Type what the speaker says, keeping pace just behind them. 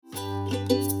We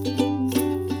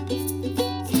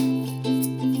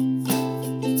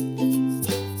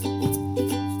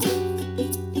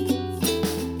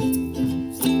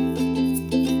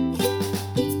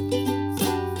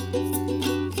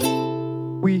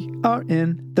are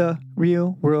in the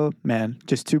real world, man.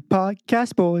 Just two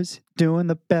podcast boys doing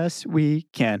the best we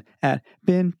can.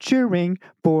 Adventuring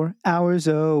 4 hours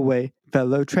away.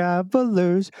 Fellow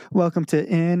travelers, welcome to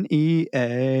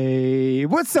NEA.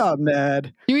 What's up,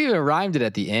 Ned? You even rhymed it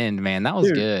at the end, man. That was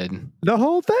Dude, good. The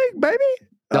whole thing, baby.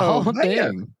 The whole man.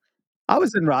 thing. I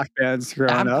was in rock bands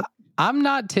growing up. I'm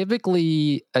not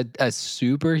typically a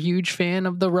super huge fan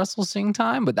of the Russell Sing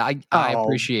time, but I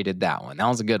appreciated that one. That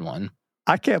was a good one.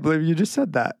 I can't believe you just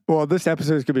said that. Well, this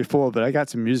episode is going to be full of it. I got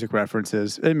some music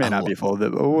references. It may not be full of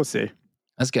it, but we'll see.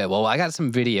 That's good. Well, I got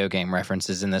some video game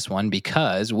references in this one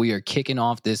because we are kicking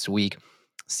off this week,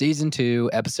 Season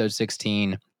 2, Episode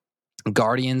 16,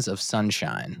 Guardians of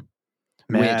Sunshine.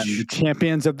 Man,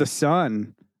 Champions of the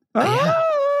Sun. Yeah.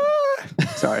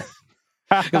 Sorry.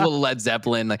 A little Led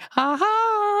Zeppelin, like, ha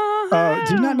ha. Oh,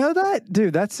 do you not know that?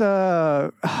 Dude, that's,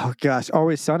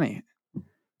 Always Sunny.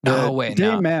 No.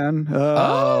 Man.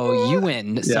 You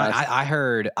went. Yes.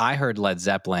 I heard Led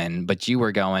Zeppelin, but you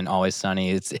were going Always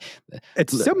Sunny. It's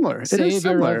similar. Savior it is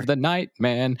similar. of the night,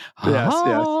 man. Yes.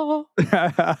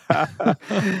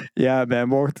 Yeah, man.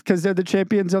 Well, because they're the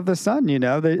champions of the sun. You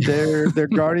know, they're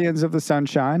guardians of the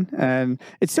sunshine, and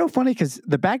it's so funny because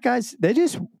the bad guys they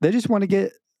just want to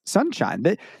get sunshine.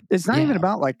 It's not even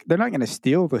about like they're not going to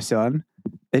steal the sun.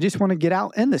 They just want to get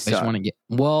out in the sun. They just want to get.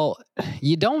 Well,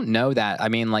 you don't know that. I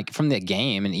mean, like from the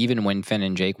game, and even when Finn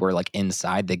and Jake were like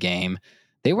inside the game,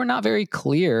 they were not very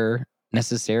clear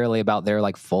necessarily about their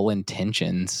like full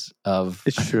intentions of.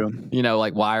 It's true. You know,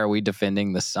 like why are we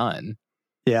defending the sun?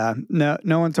 Yeah, no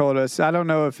one told us. I don't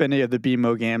know if any of the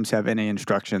BMO games have any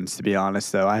instructions. To be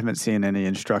honest, though, I haven't seen any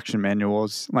instruction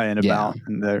manuals laying about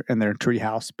in their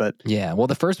treehouse. But yeah, well,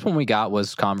 the first one we got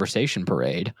was Conversation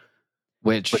Parade,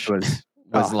 which was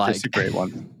like just a great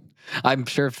one. I'm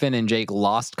sure Finn and Jake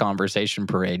lost Conversation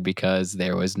Parade because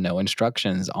there was no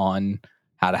instructions on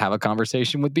how to have a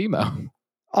conversation with BMO.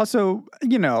 Also,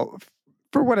 you know,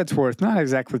 for what it's worth, not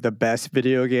exactly the best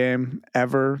video game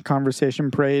ever,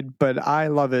 Conversation Parade, but I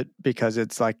love it because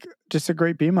it's like just a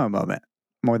great BMO moment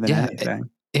more than anything.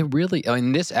 It really,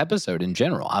 in this episode in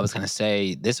general, I was going to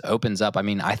say this opens up. I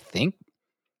mean, I think,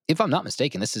 if I'm not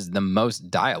mistaken, this is the most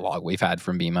dialogue we've had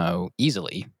from BMO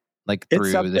easily, like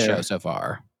through the show so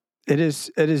far. It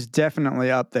is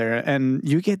definitely up there. And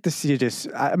you get to see you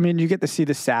get to see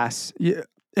the sass.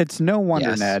 It's no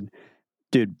wonder, Ned.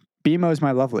 Dude, BMO's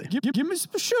my lovely. Give me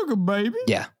some sugar, baby.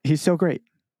 Yeah. He's so great.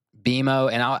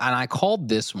 BMO, and I called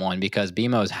this one because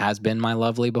BMO's has been my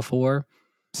lovely before.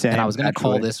 Same, and I was going to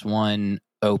call this one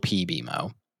OP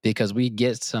BMO because we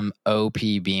get some OP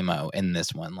BMO in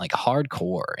this one, like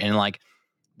hardcore. And like,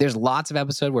 there's lots of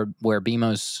episodes where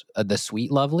BMO's the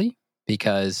sweet lovely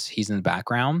because he's in the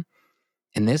background.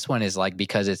 And this one is like,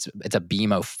 because it's a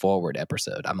BMO forward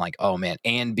episode. I'm like, oh man.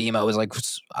 And BMO is like,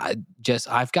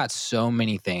 I've got so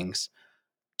many things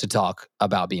to talk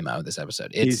about BMO this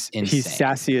episode. It's insane. He's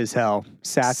sassy as hell.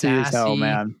 Sassy as hell,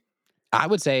 man. I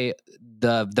would say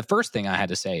the first thing I had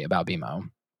to say about BMO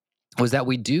was that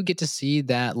we do get to see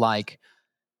that like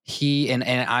and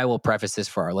I will preface this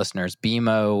for our listeners,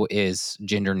 BMO is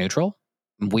gender neutral.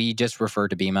 We just refer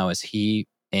to BMO as he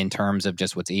in terms of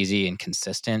just what's easy and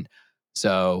consistent.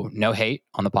 So no hate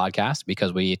on the podcast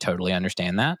because we totally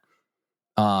understand that.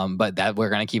 But that we're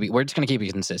just gonna keep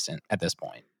it consistent at this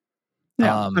point.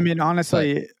 Yeah. I mean,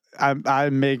 honestly, I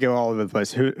may go all over the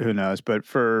place. Who knows? But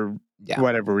for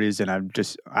whatever reason, I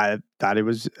thought it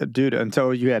was a dude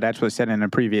until you had actually said in a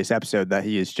previous episode that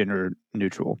he is gender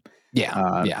neutral.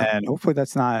 Yeah. And hopefully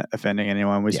that's not offending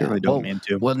anyone. We certainly don't mean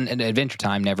to. Well, Adventure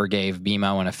Time never gave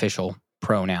BMO an official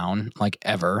pronoun like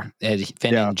ever.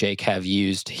 Finn and Jake have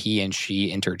used he and she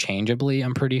interchangeably,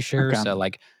 I'm pretty sure. Okay. So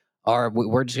like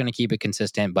we're just gonna keep it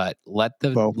consistent, but let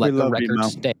the record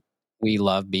stay. We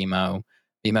love BMO.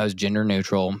 BMO is gender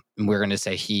neutral, and we're gonna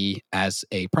say he as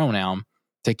a pronoun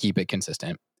to keep it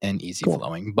consistent and easy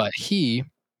flowing. But he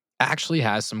actually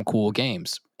has some cool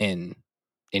games in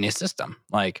his system.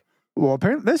 Like, well,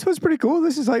 apparently this was pretty cool.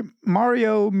 This is like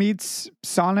Mario meets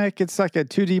Sonic. It's like a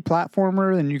 2D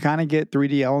platformer, and you kind of get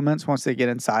 3D elements once they get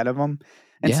inside of them.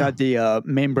 Inside the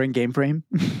main brain game frame.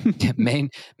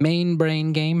 main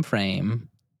brain game frame.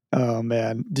 Oh,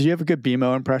 man. Do you have a good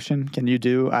BMO impression? Can you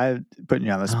do? I'm putting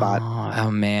you on the spot.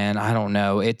 Oh man. I don't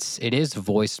know. It is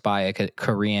voiced by a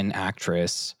Korean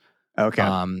actress. Okay. Who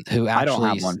actually... I don't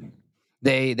have one.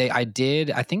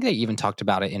 I think they even talked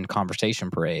about it in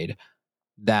Conversation Parade.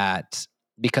 that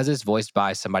because it's voiced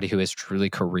by somebody who is truly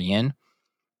Korean,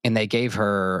 and they gave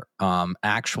her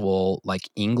actual like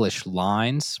English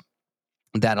lines,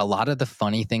 that a lot of the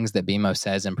funny things that BMO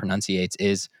says and pronunciates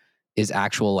is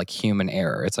actual like human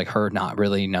error. It's like her not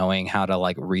really knowing how to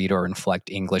like read or inflect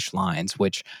English lines,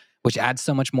 which adds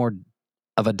so much more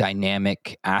of a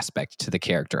dynamic aspect to the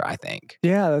character, I think.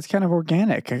 Yeah, that's kind of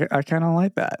organic. I kind of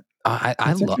like that. I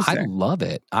love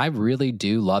it. I really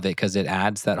do love it because it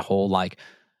adds that whole like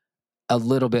a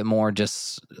little bit more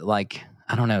just like,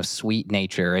 I don't know, sweet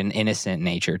nature and innocent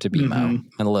nature to BMO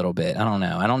a little bit. I don't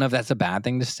know. I don't know if that's a bad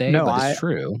thing to say, but it's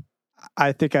true.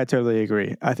 I think I totally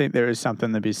agree. I think there is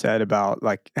something to be said about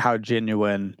like how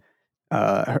genuine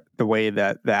the way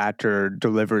that the actor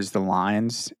delivers the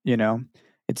lines. You know,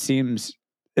 it seems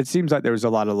like there was a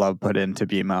lot of love put into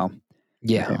BMO.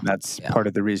 Yeah, and that's part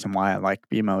of the reason why I like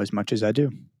BMO as much as I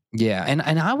do. Yeah, and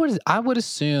I would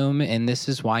assume, and this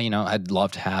is why I'd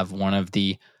love to have one of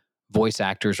the voice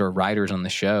actors or writers on the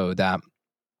show, that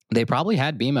they probably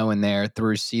had BMO in there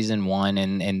through season 1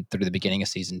 and through the beginning of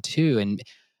season 2, and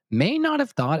may not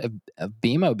have thought of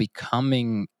BMO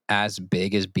becoming as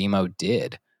big as BMO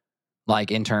did, like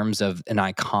in terms of an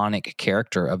iconic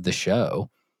character of the show.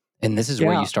 And this is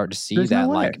where you start to see that,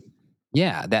 like,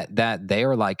 yeah, that they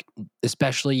are like,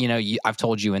 especially, I've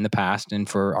told you in the past, and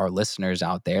for our listeners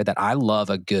out there, that I love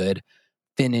a good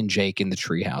Finn and Jake in the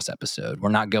treehouse episode. We're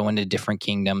not going to different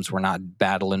kingdoms. We're not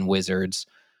battling wizards.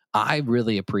 I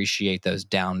really appreciate those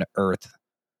down to earth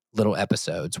little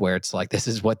episodes where it's like, this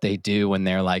is what they do when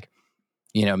they're like,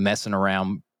 messing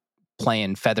around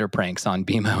playing feather pranks on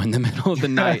BMO in the middle of the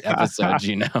night episodes,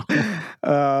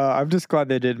 I'm just glad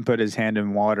they didn't put his hand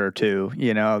in water too.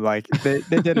 Like they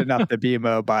did enough to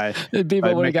BMO by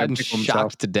BMO would have gotten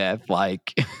shocked to death,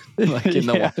 like in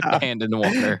the hand in the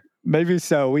water. Maybe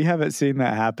so. We haven't seen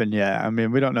that happen yet. I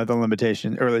mean, we don't know the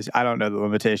limitations, or at least I don't know the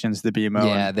limitations to BMO.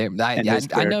 Yeah,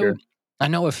 I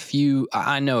know a few.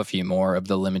 I know a few more of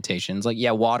the limitations. Like, yeah,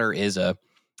 water is a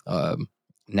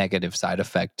negative side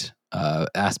effect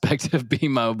aspect of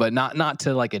BMO, but not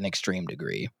to like an extreme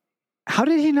degree. How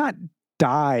did he not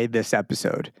die this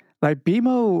episode? Like,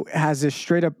 BMO has this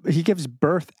straight up, he gives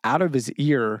birth out of his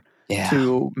ear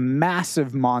to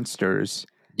massive monsters.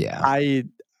 Yeah.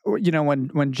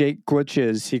 When Jake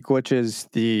glitches, he glitches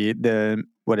the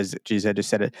what is it? Geez, I just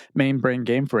said it. Main brain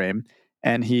game frame.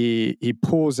 And he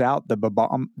pulls out the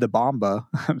bomba.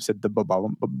 I said the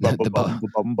bomb.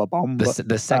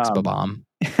 The sex bomb.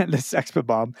 The sex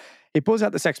bomb. He pulls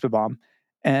out the sex bomb,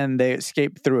 and they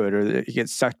escape through it, or he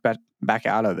gets sucked back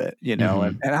out of it.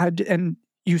 And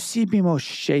you see BMO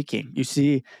shaking. You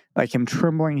see like him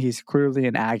trembling. He's clearly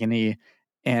in agony,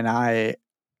 and I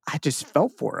just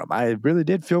felt for him. I really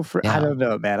did feel for. I don't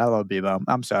know, man. I love BMO.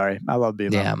 I'm sorry. I love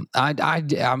BMO. Yeah,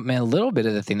 I mean, a little bit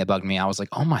of the thing that bugged me, I was like,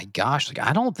 oh my gosh, like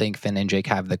I don't think Finn and Jake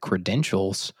have the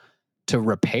credentials to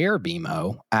repair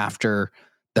BMO after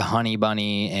the Honey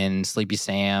Bunny and Sleepy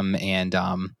Sam and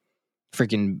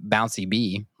freaking Bouncy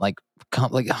Bee. Like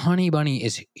Honey Bunny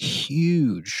is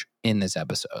huge in this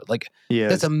episode. Like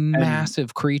that's a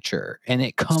massive creature, and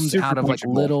it comes out of like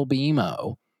little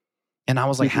BMO. And I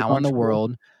was like, how in the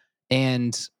world?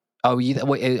 And you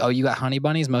got Honey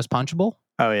Bunny's most punchable?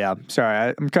 Oh yeah,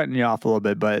 sorry, I'm cutting you off a little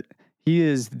bit, but he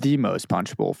is the most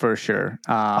punchable for sure.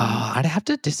 I'd have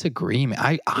to disagree.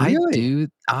 I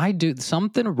do.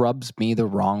 Something rubs me the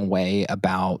wrong way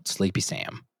about Sleepy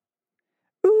Sam.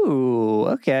 Ooh,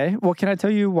 okay. Well, can I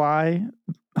tell you why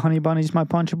Honey Bunny's my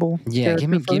punchable? Yeah, give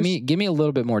me a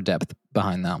little bit more depth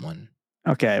behind that one.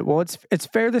 Okay, well, it's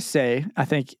fair to say, I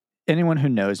think anyone who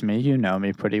knows me, you know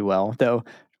me pretty well, though.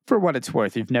 For what it's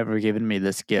worth, you've never given me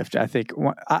this gift. I think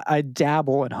I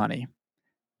dabble in honey.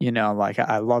 Like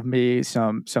I love me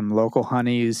some local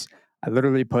honeys. I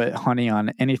literally put honey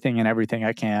on anything and everything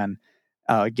I can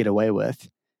get away with.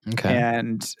 Okay.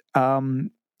 And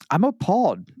I'm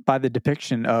appalled by the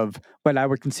depiction of what I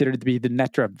would consider to be the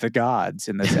nectar of the gods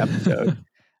in this episode.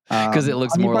 Because it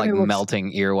looks more like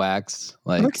melting earwax.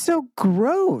 Like, it looks so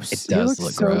gross. It does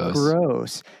look so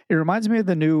gross. It reminds me of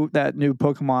that new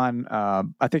Pokemon.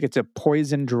 I think it's a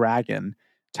poison dragon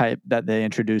type that they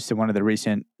introduced in one of the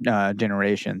recent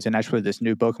generations. And actually, this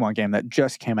new Pokemon game that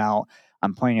just came out.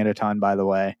 I'm playing it a ton, by the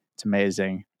way. It's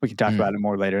amazing. We can talk about it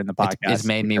more later in the podcast. It's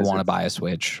made me want to buy a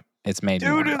Switch. It's made me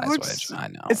want to buy a Switch. I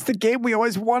know. It's the game we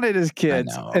always wanted as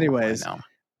kids. Anyways, I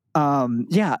know.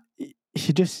 Yeah,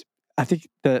 he just. I think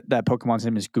that Pokemon's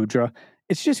name is Goodra.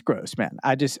 It's just gross, man.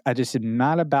 I just am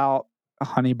not about a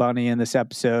Honey Bunny in this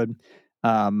episode.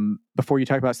 Before you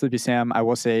talk about Sleepy Sam, I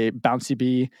will say Bouncy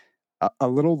Bee. a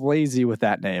little lazy with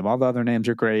that name. All the other names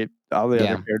are great. All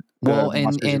the other well,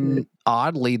 and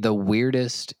oddly, the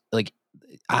weirdest, like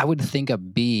I would think a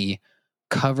bee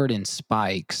covered in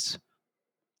spikes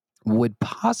would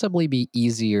possibly be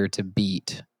easier to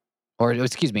beat, or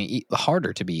excuse me,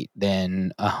 harder to beat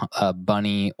than a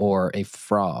bunny or a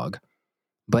frog.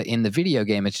 But in the video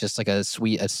game, it's just like a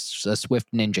swift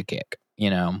ninja kick, you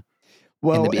know.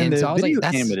 Well, in the video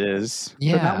game, it is.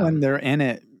 Yeah. But not when they're in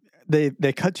it.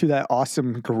 They cut to that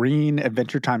awesome green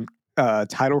Adventure Time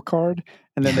title card,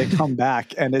 and then they come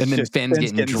back, and it's just Finn's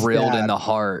getting drilled stabbed in the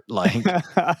heart, like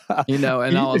you know.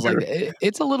 And I was like,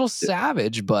 it's a little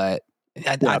savage, but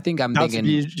I think I'm thinking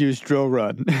use drill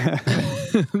run,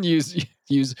 use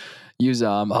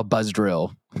a buzz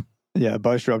drill. Yeah,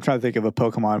 buzz drill. I'm trying to think of a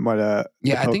Pokemon. What I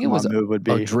think it was move would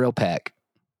be drill peck.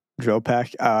 Drill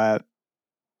peck.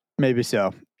 Maybe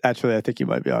so. Actually, I think you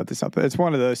might be onto something. It's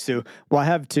one of those two. Well, I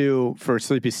have two for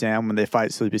Sleepy Sam. When they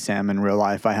fight Sleepy Sam in real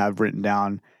life, I have written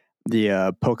down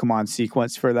the Pokemon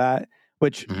sequence for that,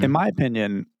 which, in my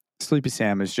opinion, Sleepy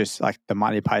Sam is just like the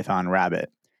Monty Python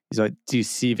rabbit. He's like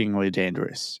deceivingly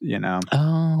dangerous, you know?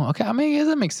 Oh, okay. I mean,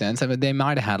 that makes sense. I mean, they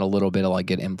might have had a little bit of like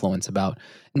good influence about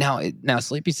now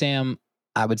Sleepy Sam,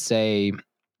 I would say,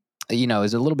 you know,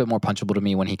 is a little bit more punchable to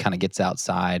me when he kind of gets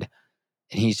outside.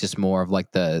 And he's just more of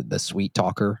like the sweet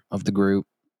talker of the group.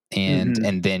 And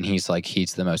then he's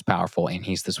the most powerful and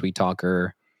he's the sweet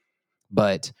talker.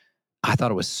 But I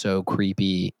thought it was so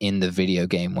creepy in the video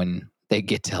game when they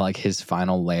get to like his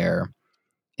final lair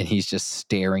and he's just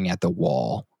staring at the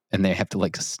wall and they have to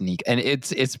like sneak. And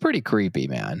it's pretty creepy,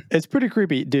 man. It's pretty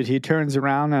creepy. Dude, he turns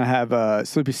around and have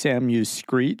Sleepy Sam use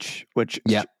Screech, which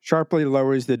sharply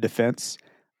lowers the defense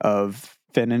of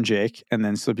Finn and Jake, and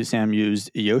then Sleepy Sam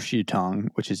used Yoshi Tongue,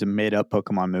 which is a made-up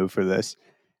Pokemon move for this,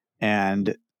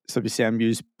 and Sleepy Sam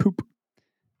used Poop,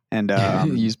 and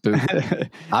use Poop.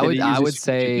 I would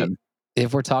say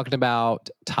if we're talking about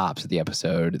tops of the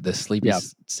episode, the Sleepy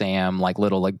Sam like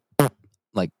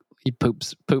he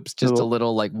poops just a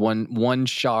little like one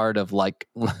shard of like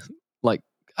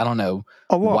I don't know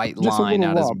white line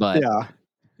out his butt.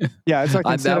 Yeah, it's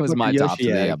like that was my top of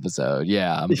the episode.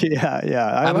 Yeah,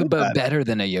 I would but better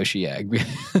than a Yoshi egg.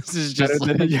 This is just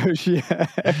better than a Yoshi egg.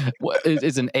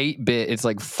 It's an 8-bit. It's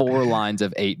like 4 lines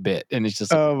of 8-bit, and it's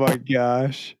just oh my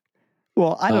gosh.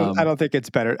 Well, I don't think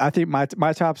it's better. I think my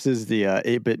tops is the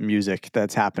 8-bit music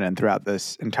that's happening throughout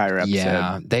this entire episode.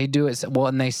 Yeah, they do it well,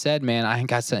 and they said, man, I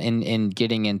think I said in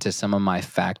getting into some of my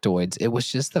factoids, it was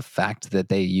just the fact that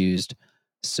they used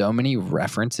so many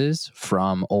references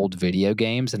from old video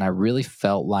games, and I really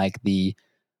felt like the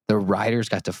writers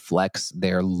got to flex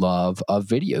their love of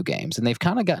video games, and they've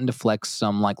kind of gotten to flex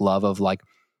some like love of like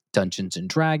Dungeons and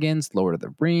Dragons, Lord of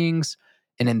the Rings,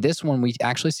 and in this one we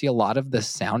actually see a lot of the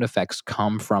sound effects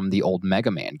come from the old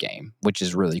Mega Man game, which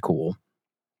is really cool.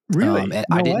 Really?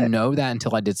 I didn't know that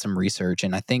until I did some research,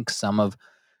 and I think some of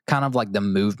kind of like the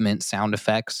movement sound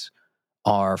effects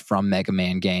are from Mega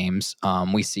Man games.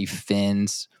 We see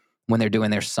Finn's when they're doing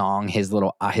their song, his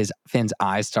Finn's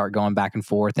eyes start going back and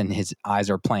forth, and his eyes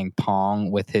are playing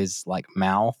Pong with his like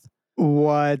mouth.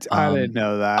 What? I didn't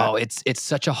know that. Oh, it's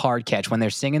such a hard catch when they're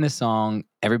singing the song.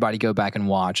 Everybody go back and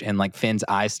watch, and like Finn's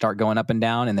eyes start going up and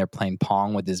down, and they're playing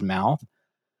Pong with his mouth.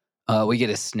 We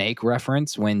get a snake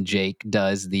reference when Jake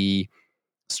does the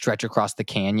stretch across the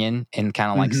canyon and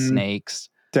kind of like snakes.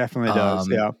 Definitely does.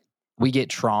 Yeah. We get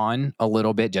Tron a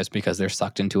little bit just because they're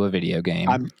sucked into a video game.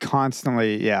 I'm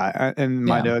constantly, in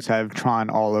my notes I have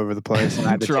Tron all over the place. And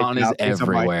I Tron is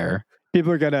everywhere. Like,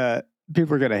 people are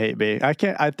gonna hate me. I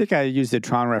think I used a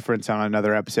Tron reference on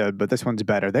another episode, but this one's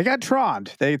better. They got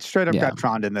Troned. They straight up got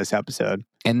Troned in this episode.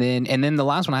 And then the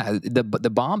last one,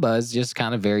 the Bomba is just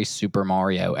kind of very Super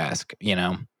Mario-esque, you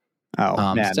know.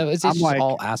 Oh man! So it's just like,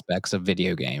 all aspects of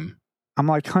video game. I'm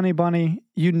like, Honey Bunny,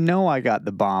 you know I got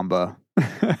the Bomba.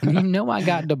 You know I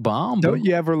got the Bomba. Don't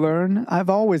you ever learn? I've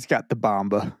always got the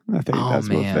Bomba. I think that's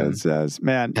what Finn says.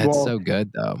 Man, that's so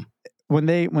good though. When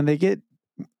they get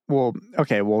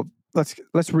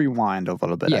let's rewind a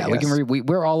little bit. Yeah, we can.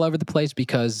 We're all over the place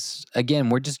because again,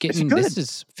 we're just getting. This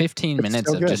is 15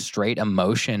 minutes of just straight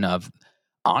emotion of.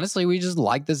 Honestly, we just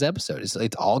like this episode.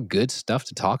 It's all good stuff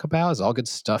to talk about. It's all good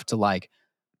stuff to like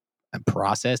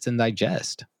process and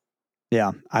digest.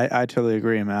 Yeah, I totally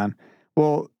agree, man.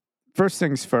 Well, first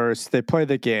things first, they play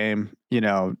the game, you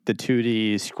know, the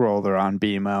 2D scroller on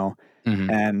BMO,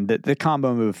 and the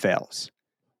combo move fails.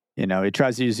 You know, he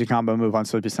tries to use the combo move on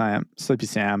Sleepy Sam. Sleepy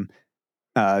Sam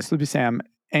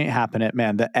ain't happening it,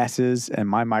 man. The S's and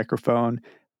my microphone.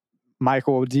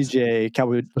 Michael, DJ,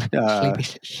 Cowboy,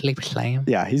 Sleepy Slam.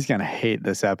 Yeah, he's gonna hate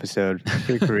this episode.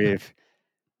 Good grief.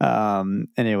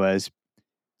 Anyways,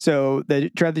 so they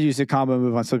tried to use the combo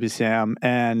move on Slippy Sam,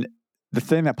 and the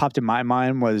thing that popped in my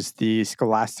mind was the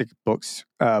Scholastic Books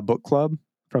book club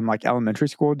from like elementary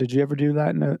school. Did you ever do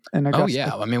that in Augusta? Oh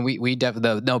yeah, I mean we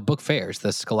definitely book fairs,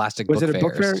 the Scholastic was book it a fairs.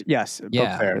 book fair? Yes,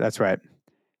 Yeah. book fair. That's right.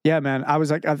 Yeah, man. I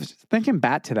was thinking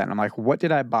back to that, and I'm like, what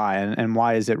did I buy, and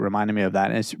why is it reminding me of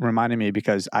that? And it's reminding me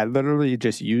because I literally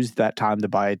just used that time to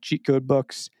buy cheat code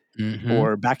books. Mm-hmm.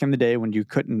 Or back in the day when you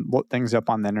couldn't look things up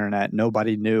on the internet,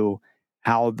 nobody knew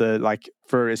how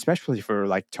especially for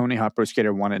like Tony Hawk Pro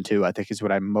Skater 1 and 2, I think is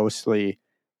what I mostly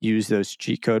use those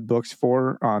cheat code books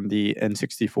for on the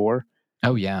N64.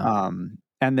 Oh yeah.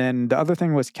 And then the other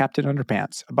thing was Captain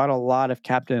Underpants. I bought a lot of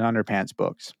Captain Underpants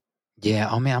books. Yeah.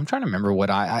 Oh man, I'm trying to remember what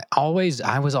I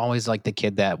was always like the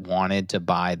kid that wanted to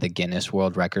buy the Guinness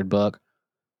World Record book,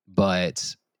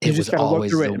 but you just gotta look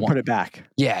through it and put it back.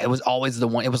 Yeah, it was always the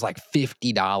one. It was like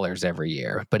 $50 every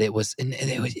year, but it was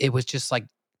just like,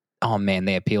 oh man,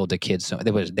 they appealed to kids. So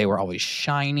they were always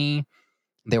shiny.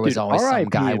 There was always some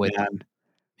guy with.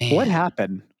 Man. What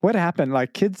happened? What happened?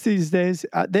 Like kids these days,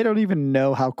 they don't even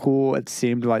know how cool it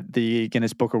seemed like the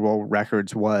Guinness Book of World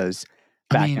Records was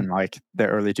back in like the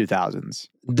early 2000s.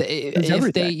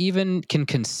 If they even can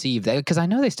conceive that, because I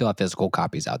know they still have physical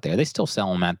copies out there. They still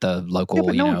sell them at the local,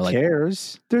 but no one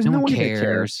cares. There's no one one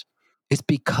cares. It's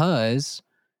because,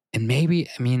 and maybe,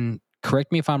 I mean,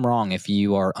 correct me if I'm wrong, if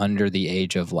you are under the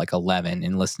age of like 11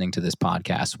 and listening to this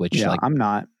podcast, which I'm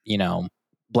not.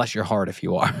 Bless your heart if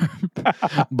you are.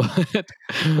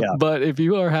 But if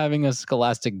you are having a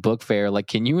Scholastic book fair, like,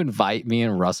 can you invite me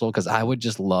and Russell? Because I would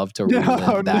just love to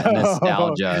relive that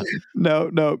nostalgia. No.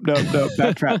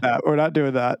 Backtrack that. We're not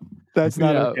doing that. That's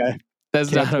not okay.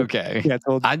 That's not okay.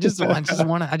 I just want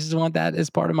that as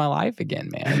part of my life again,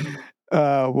 man.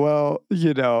 Well,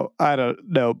 I don't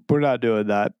know. We're not doing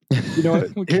that. You know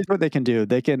what? Here's what they can do.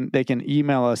 They can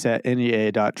email us at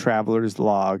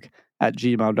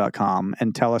nea.travelerslog@gmail.com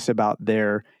and tell us about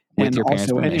their with your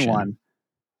parents' permission.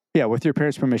 With your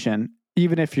parents' permission.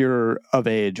 Even if you're of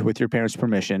age, with your parents'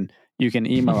 permission, you can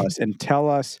email us and tell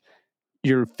us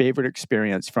your favorite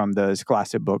experience from the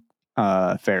Scholastic Book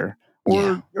Fair.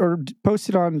 Or post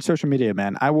it on social media,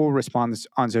 man. I will respond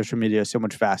on social media so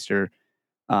much faster.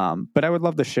 But I would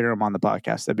love to share them on the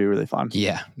podcast. That'd be really fun.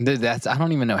 Yeah. I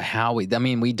don't even know how we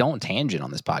don't tangent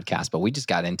on this podcast, but we just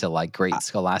got into like great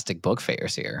Scholastic book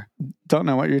fairs here. Don't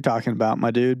know what you're talking about,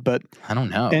 my dude, but I don't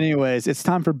know. Anyways, it's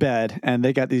time for bed, and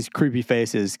they got these creepy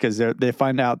faces because they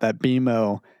find out that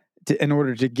BMO, in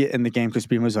order to get in the game, because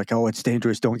BMO's like, oh, it's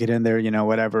dangerous, don't get in there,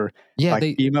 whatever. Yeah, like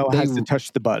BMO has to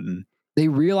touch the button. They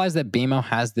realize that BMO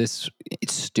has this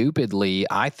stupidly,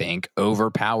 I think,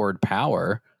 overpowered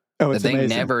power that they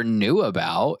never knew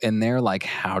about, and they're like,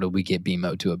 how do we get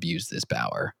BMO to abuse this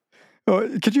power?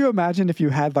 Could you imagine if you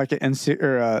had like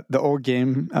the old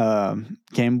Game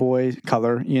Boy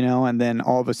Color, and then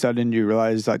all of a sudden you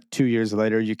realize like 2 years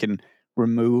later you can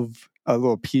remove a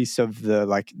little piece of the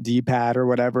like D-pad or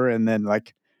whatever, and then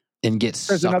like and get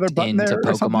sucked into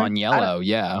Pokemon Yellow.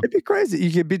 Yeah, it'd be crazy.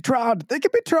 You could be Tron. They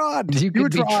could be Tron. You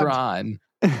could be Tron.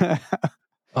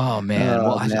 Oh man!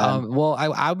 I'm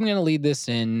going to lead this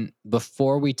in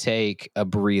before we take a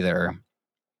breather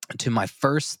to my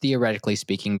first theoretically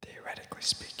speaking.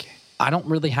 I don't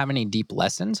really have any deep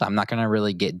lessons. I'm not going to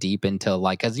really get deep into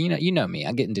like, as you know me,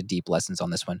 I get into deep lessons on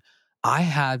this one. I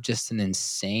have just an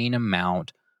insane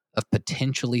amount of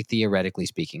potentially theoretically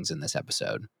speakings in this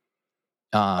episode.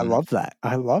 I love that.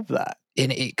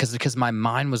 And because my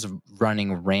mind was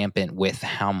running rampant with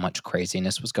how much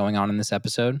craziness was going on in this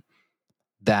episode.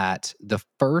 That the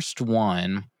first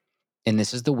one, and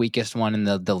this is the weakest one and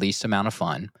the least amount of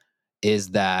fun, is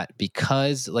that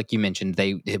because, like you mentioned,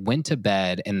 they went to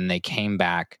bed and they came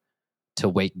back to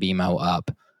wake BMO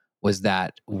up, was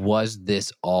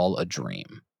this all a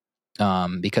dream?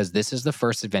 Because this is the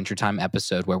first Adventure Time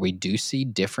episode where we do see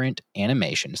different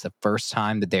animations. The first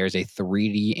time that there's a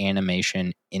 3D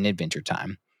animation in Adventure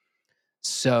Time.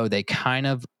 So they kind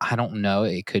of, I don't know,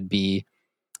 it could be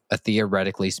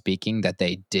theoretically speaking, that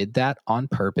they did that on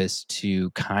purpose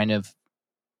to kind of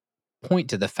point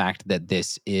to the fact that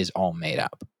this is all made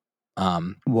up.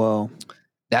 Well,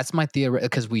 that's my theory,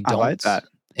 because we don't. I like that.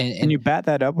 And can you bat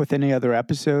that up with any other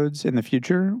episodes in the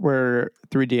future where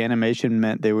 3D animation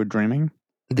meant they were dreaming?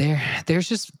 There's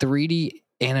just 3D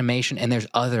animation, and there's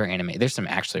other anime. There's some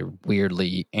actually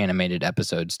weirdly animated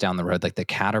episodes down the road, like the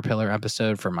Caterpillar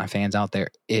episode. For my fans out there,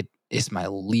 it is my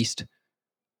least.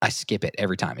 I skip it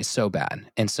every time. It's so bad.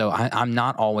 And so I'm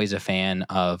not always a fan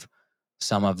of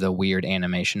some of the weird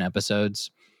animation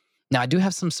episodes. Now, I do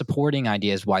have some supporting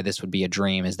ideas why this would be a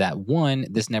dream, is that one,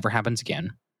 this never happens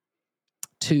again.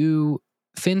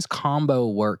 Finn's combo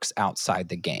works outside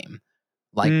the game.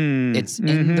 Like it's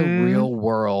in the real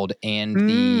world, and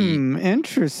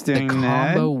interesting. The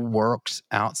combo works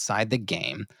outside the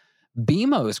game.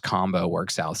 BMO's combo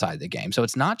works outside the game, so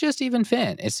it's not just even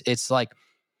Finn. It's like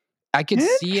I could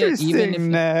see it even if.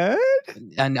 Ned.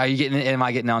 And am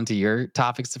I getting onto your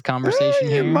topics of conversation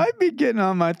here? You might be getting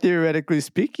on my theoretically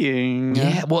speaking.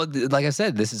 Yeah, well, like I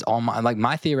said, this is all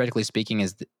my theoretically speaking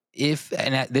is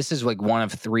this is like one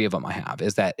of 3 of them I have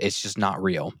is that it's just not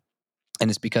real,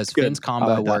 and it's because Finn's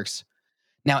combo works.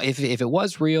 Now, if it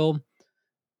was real,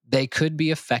 they could be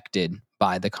affected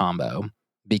by the combo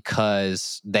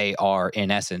because they are in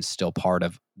essence still part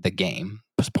of the game,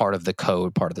 part of the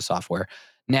code, part of the software.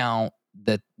 Now,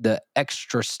 the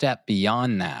extra step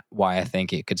beyond that, why I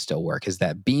think it could still work, is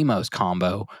that BMO's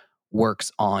combo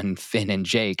works on Finn and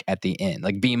Jake at the end.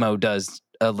 Like BMO does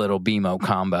a little BMO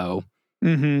combo.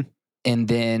 Mm-hmm. And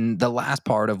then the last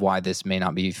part of why this may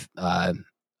not be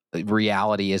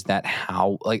reality is that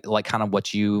how like kind of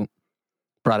what you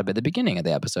brought up at the beginning of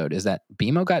the episode is that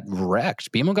BMO got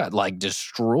wrecked. BMO got like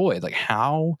destroyed. Like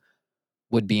how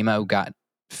would BMO got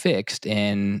fixed?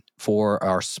 And for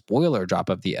our spoiler drop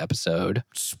of the episode,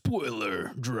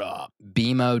 spoiler drop,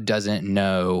 BMO doesn't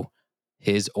know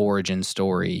his origin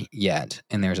story yet,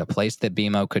 and there's a place that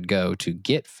BMO could go to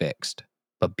get fixed,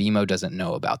 but BMO doesn't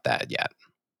know about that yet.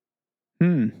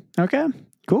 Okay,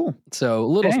 cool. So a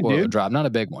little spoiler drop, not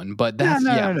a big one, but that's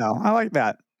no. I like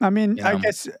that. I mean, I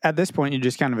guess at this point you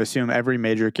just kind of assume every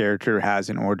major character has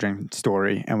an origin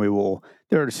story, and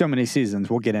there are so many seasons,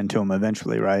 we'll get into them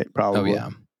eventually, right? Probably.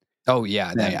 Oh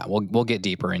yeah. We'll get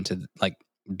deeper into like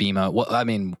BMO. Well, I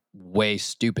mean, way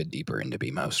stupid deeper into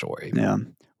BMO's story. Yeah.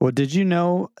 Well, did you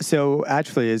know? So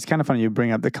actually, it's kind of funny you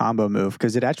bring up the combo move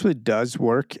because it actually does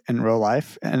work in real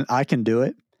life, and I can do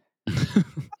it.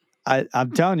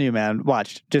 I'm telling you, man.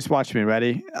 Just watch me.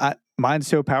 Ready? Mine's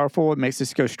so powerful, it makes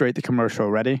this go straight to commercial.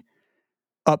 Ready?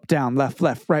 Up, down, left,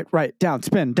 right, down,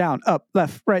 spin, down, up,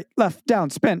 left, down,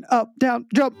 spin, up, down,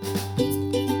 jump.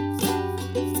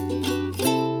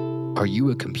 Are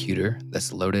you a computer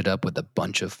that's loaded up with a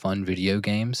bunch of fun video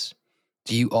games?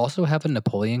 Do you also have a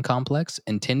Napoleon complex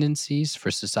and tendencies for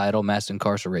societal mass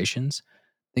incarcerations?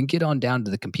 Then get on down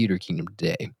to the Computer Kingdom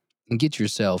today and get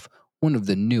yourself one of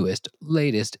the newest,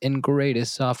 latest, and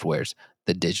greatest softwares,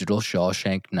 the Digital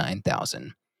Shawshank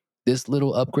 9000. This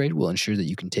little upgrade will ensure that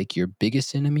you can take your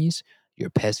biggest enemies, your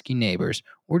pesky neighbors,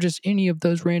 or just any of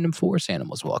those random forest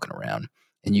animals walking around,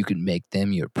 and you can make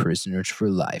them your prisoners for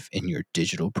life in your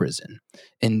digital prison.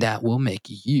 And that will make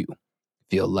you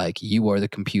feel like you are the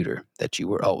computer that you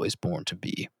were always born to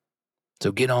be.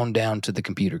 So get on down to the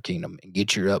Computer Kingdom and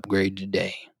get your upgrade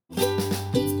today.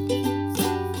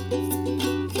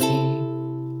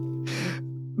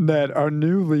 Ned, our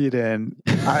new lead-in,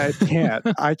 I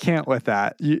can't with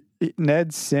that.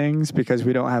 Ned sings because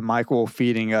we don't have Michael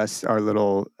feeding us our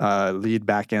little lead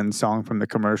back-end song from the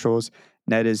commercials.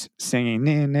 Ned is singing.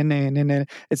 Nah, nah, nah, nah, nah.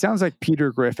 It sounds like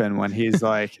Peter Griffin when he's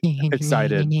like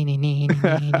excited.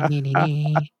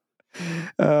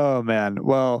 Oh man.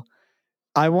 Well,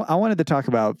 I wanted to talk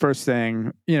about first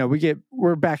thing.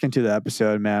 We're back into the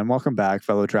episode, man. Welcome back,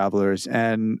 fellow travelers.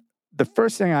 And the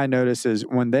first thing I notice is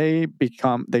when they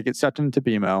get sucked into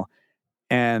BMO,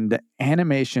 and the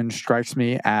animation strikes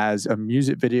me as a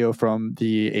music video from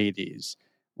the 80s.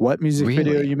 What music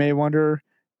video, you may wonder?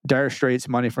 Dire Straits,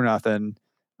 Money for Nothing.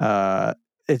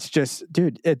 It's just,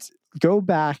 dude, go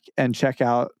back and check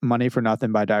out Money for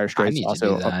Nothing by Dire Straits. I need to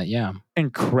do that,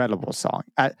 incredible song.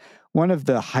 One of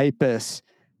the hypest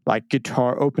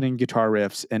opening guitar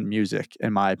riffs in music,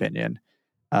 in my opinion.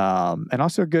 And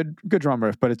also a good drum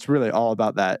riff, but it's really all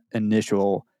about that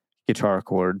initial guitar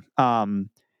chord.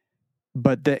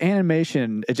 But the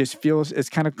animation, it just feels, it's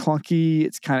kind of clunky.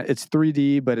 It's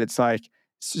 3D, but it's like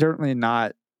certainly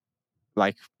not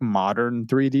like modern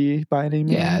 3D by any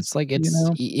means. Yeah, it's like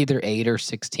either 8 or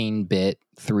 16-bit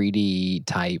 3D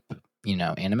type,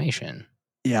 animation.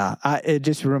 Yeah, it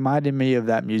just reminded me of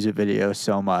that music video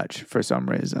so much for some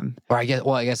reason. Or I guess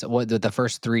the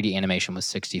first 3D animation was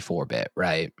 64-bit,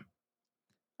 right?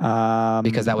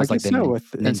 Because that was like the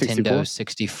Nintendo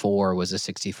 64 was a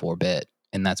 64-bit,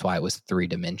 and that's why it was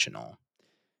 3-dimensional.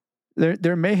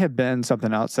 There may have been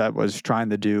something else that was trying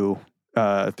to do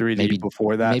 3D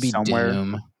before that. Maybe somewhere.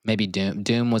 Maybe Doom.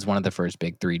 Doom was one of the first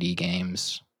big 3D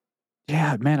games.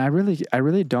 Yeah, man, I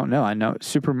really don't know. I know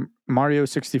Super Mario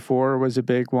 64 was a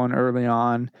big one early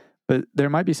on, but there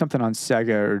might be something on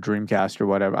Sega or Dreamcast or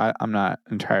whatever. I'm not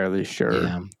entirely sure.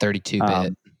 Yeah,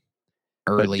 32-bit,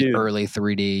 early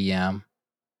 3D. Yeah.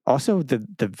 also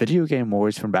the video game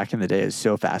wars from back in the day is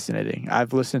so fascinating.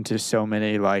 I've listened to so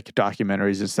many like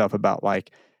documentaries and stuff about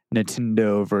like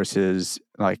Nintendo versus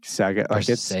like Sega, like Versus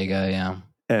it's Sega, yeah.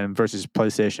 and versus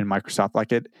PlayStation, Microsoft.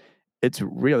 Like it's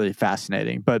really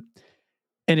fascinating. But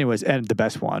anyways, and the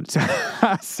best one.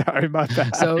 Sorry, my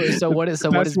bad. So what is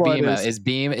BMO? Is Is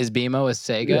BMO a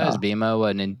Sega? Yeah. Is BMO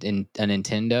a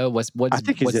Nintendo? What's I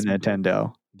think he's a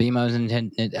Nintendo. BMO's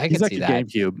Nintendo. I He's can like see a that.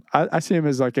 GameCube. I see him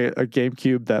as like a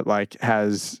GameCube that like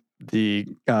has the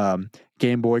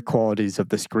Game Boy qualities of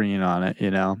the screen on it.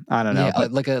 You know, I don't know. Yeah,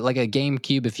 But like a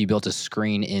GameCube if you built a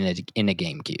screen in a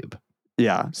GameCube.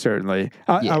 yeah, certainly.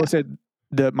 I would say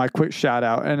my quick shout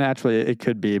out, and actually it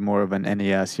could be more of an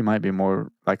NES. He might be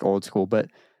more like old school, but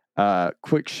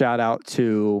quick shout out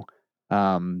to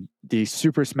the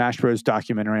Super Smash Bros.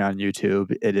 Documentary on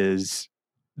YouTube. It is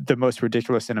the most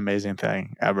ridiculous and amazing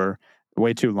thing ever.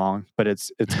 Way too long, but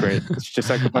it's great. It's just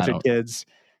like a bunch of kids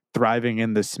thriving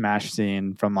in the Smash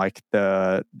scene from like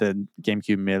the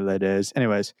GameCube Melee days.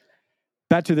 Anyways,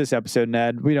 back to this episode,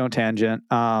 Ned. We don't tangent.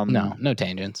 No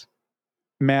tangents.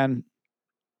 Man,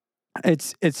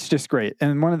 it's just great.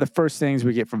 And one of the first things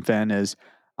we get from Finn is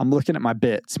I'm looking at my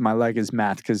bits. My leg is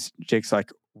math because Jake's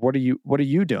like, "What are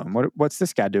you doing? What's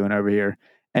this guy doing over here?"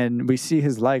 And we see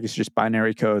his leg is just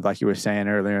binary code, like you were saying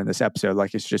earlier in this episode.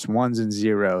 Like it's just ones and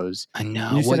zeros. I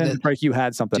know. You said in the break you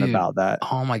had something about that.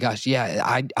 Oh my gosh, yeah.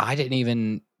 I didn't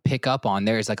even pick up on.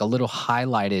 There's like a little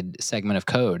highlighted segment of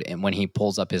code, and when he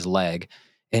pulls up his leg,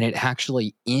 and it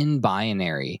actually in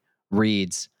binary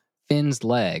reads Finn's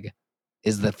leg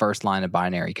is the first line of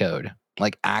binary code.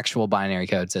 Like actual binary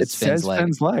code says Finn's leg.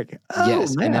 Finn's leg. Oh,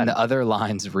 yes, man. and then the other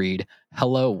lines read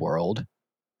 "Hello World."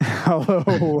 Hello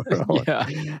World.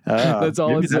 Yeah, that's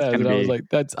all it says. And I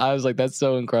was like, that's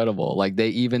so incredible. Like they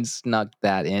even snuck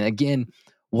that in. Again,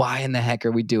 why in the heck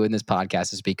are we doing this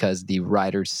podcast? Is because the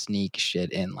writers sneak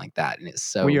shit in like that, and it's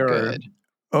so good.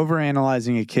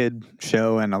 Overanalyzing a kid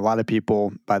show, and a lot of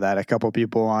people, by that, a couple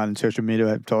people on social media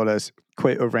have told us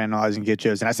quit overanalyzing kid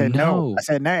shows, and I said no. I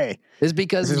said nay. It's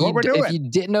because this is what we're doing. If you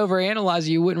didn't overanalyze,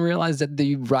 you wouldn't realize that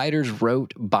the writers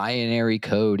wrote binary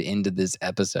code into this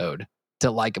episode to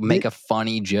like make a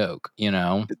funny joke. You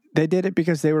know, they did it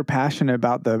because they were passionate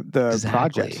about the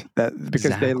project,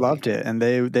 because they loved it, and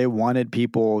they wanted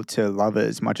people to love it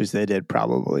as much as they did.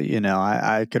 Probably, you know,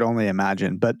 I could only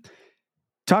imagine, but.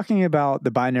 Talking about the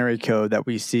binary code that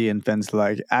we see in Finn's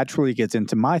leg actually gets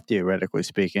into my theoretically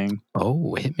speaking.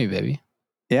 Oh, hit me, baby.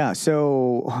 Yeah.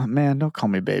 So, man, don't call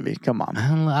me baby. Come on.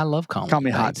 I love calling Call me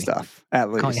baby. Hot stuff,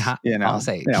 at least. Call me hot. You know, I'll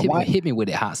say, hit me with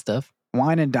it, hot stuff.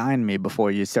 Wine and dine me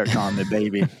before you start calling me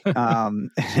baby.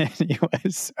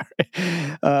 Anyways,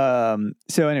 sorry.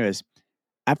 So anyways,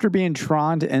 after being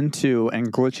troned into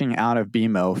and glitching out of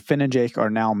BMO, Finn and Jake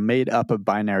are now made up of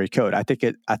binary code. I think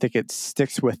it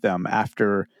sticks with them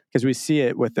after, because we see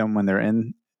it with them when they're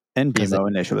in BMO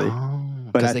initially.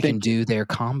 But I think can do their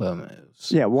combo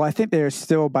moves. Yeah, well, I think they're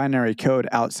still binary code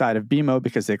outside of BMO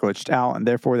because they glitched out, and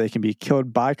therefore they can be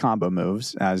killed by combo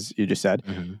moves, as you just said,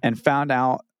 and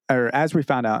as we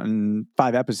found out in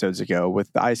 5 episodes ago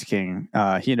with the Ice King,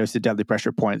 he knows the deadly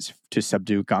pressure points to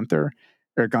subdue Gunter.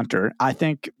 I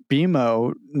think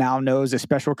BMO now knows a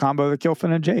special combo to kill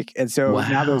Finn and Jake. And so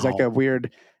now there's like a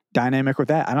weird dynamic with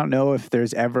that. I don't know if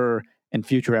there's ever in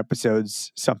future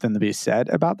episodes something to be said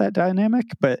about that dynamic,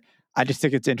 but I just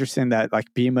think it's interesting that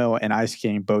like BMO and Ice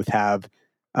King both have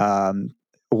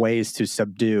ways to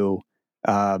subdue,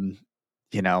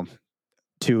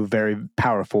 two very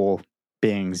powerful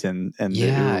beings and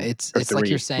it's like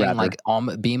you're saying, like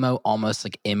BMO almost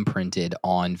like imprinted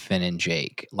on Finn and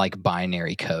Jake like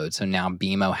binary code. So now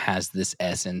BMO has this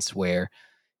essence where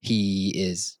he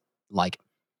is like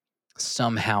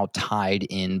somehow tied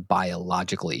in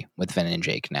biologically with Finn and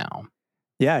Jake now.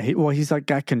 Yeah, he's like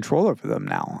got control over them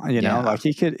now. You know, like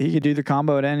he could do the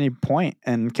combo at any point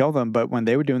and kill them. But when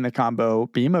they were doing the combo,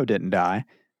 BMO didn't die.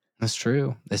 That's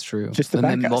true. Just the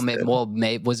bad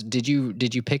guys did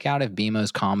you pick out if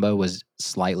BMO's combo was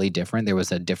slightly different? There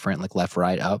was a different like left,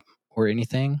 right, up or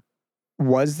anything?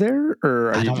 Was there,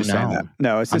 or are you just saying that?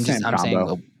 No, it's the same combo.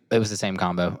 Saying it was the same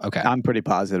combo. Okay, I'm pretty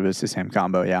positive it's the same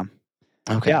combo. Yeah.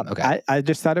 Okay. Yeah. Okay. I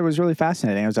just thought it was really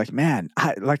fascinating. I was like, man,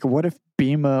 what if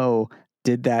BMO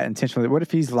did that intentionally? What if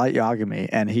he's Light Yagami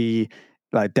and he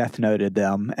like Death Noted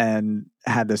them and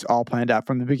had this all planned out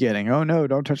from the beginning? Oh no,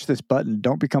 don't touch this button.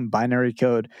 Don't become binary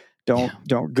code. Don't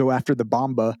go after the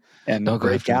Bomba and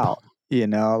break out. You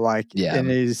know, like, and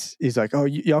he's like, oh,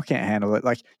 y'all can't handle it.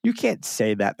 Like, you can't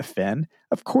say that to Finn.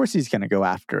 Of course he's going to go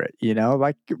after it. You know,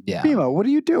 like, BMO, what are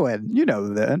you doing? You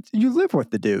know that. You live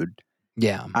with the dude.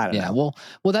 Yeah. I don't know.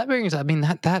 Well, that brings, I mean,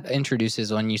 that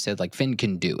introduces when you said like Finn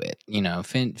can do it. You know,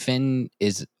 Finn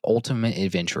is ultimate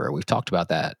adventurer. We've talked about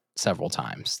that several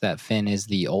times. That Finn is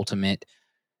the ultimate,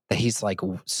 that he's like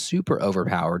super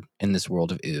overpowered in this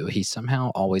world of Ooh. He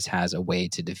somehow always has a way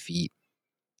to defeat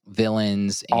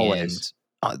villains Always.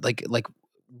 and like way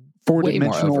more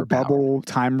 4-dimensional overpowered. bubble,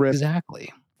 time rift.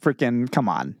 Exactly. Freaking, come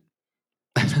on.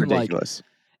 It's ridiculous.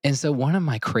 And so one of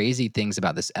my crazy things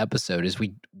about this episode is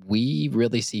we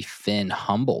really see Finn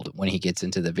humbled when he gets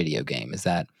into the video game. Is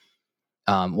that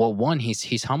well, one,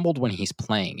 he's humbled when he's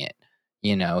playing it.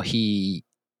 You know, he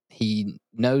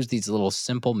knows these little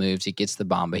simple moves. He gets the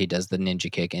bomb, but he does the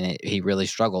ninja kick, and he really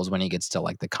struggles when he gets to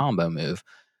like the combo move.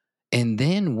 And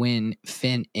then when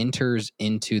Finn enters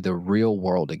into the real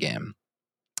world again,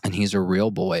 and he's a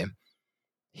real boy,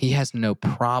 he has no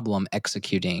problem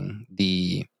executing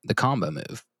the combo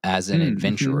move as an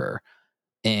adventurer.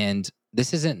 And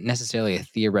this isn't necessarily a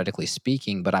theoretically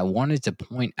speaking, but I wanted to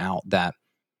point out that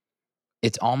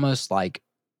it's almost like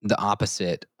the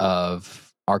opposite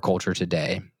of our culture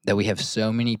today, that we have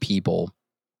so many people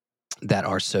that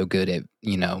are so good at,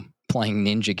 you know, playing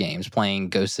ninja games, playing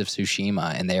Ghost of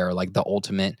Tsushima, and they are like the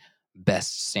ultimate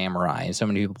best samurai. And so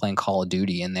many people playing Call of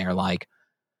Duty, and they're like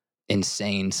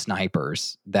insane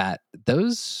snipers, that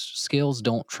those skills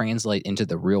don't translate into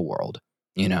the real world,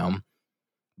 you know?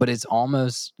 But it's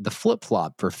almost the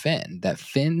flip-flop for Finn, that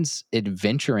Finn's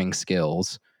adventuring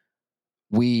skills,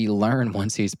 we learn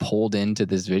once he's pulled into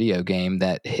this video game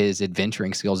that his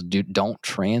adventuring skills don't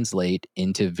translate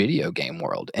into video game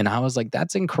world. And I was like,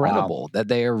 that's incredible that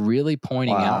they are really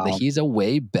pointing out that he's a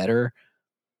way better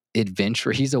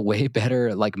adventure. He's a way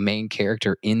better like main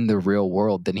character in the real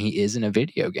world than he is in a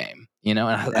video game, you know?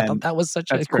 And I thought that was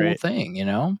such a cool thing, you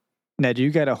know? Ned,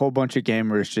 you got a whole bunch of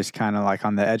gamers just kind of like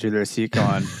on the edge of their seat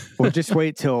going, well, just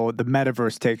wait till the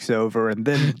metaverse takes over and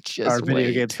then our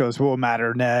video game skills will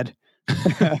matter, Ned.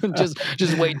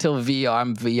 just wait till VR.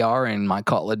 I'm VRing my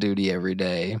Call of Duty every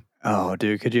day. Oh,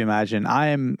 dude, could you imagine?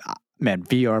 Man,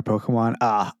 VR Pokemon.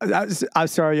 I'm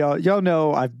sorry, y'all. Y'all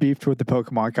know I've beefed with the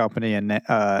Pokemon Company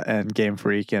and Game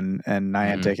Freak and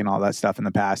Niantic and all that stuff in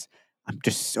the past. I'm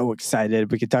just so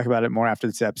excited. We could talk about it more after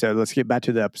this episode. Let's get back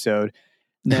to the episode.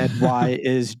 Ned, why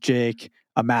is Jake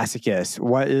a masochist?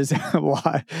 Why is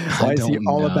he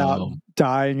all about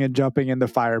dying and jumping in the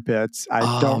fire pits?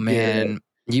 I don't get it.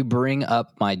 You bring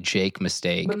up my Jake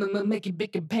mistake making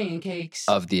bacon pancakes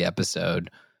of the episode,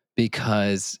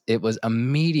 because it was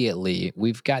immediately,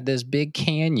 we've got this big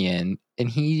canyon, and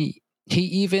he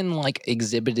even like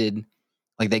exhibited,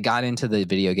 like they got into the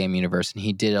video game universe and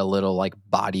he did a little like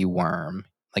body worm.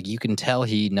 Like you can tell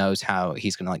he knows how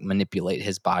he's going to like manipulate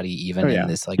his body even in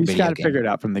this like video game. He's got it figured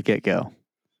out from the get-go.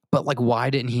 But like,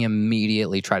 why didn't he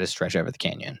immediately try to stretch over the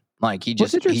canyon? Like he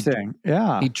just, he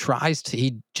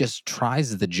just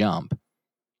tries the jump.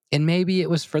 And maybe it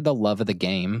was for the love of the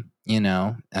game, you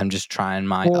know. I'm just trying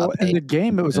my update. In the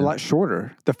game, it was a lot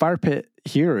shorter. The fire pit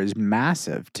here is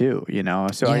massive too, you know.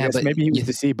 So I guess maybe he was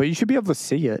to see, but you should be able to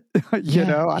see it. You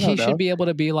know, I don't know. He should be able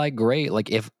to be like, great, like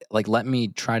if like let me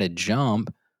try to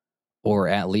jump, or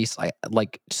at least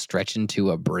like stretch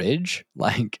into a bridge.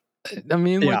 Like, I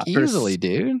mean, like easily,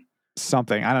 dude.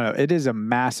 Something. I don't know. It is a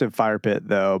massive fire pit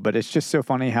though, but it's just so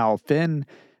funny how Finn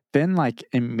like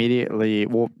immediately,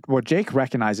 well, Jake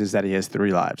recognizes that he has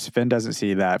 3 lives. Finn doesn't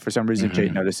see that. For some reason,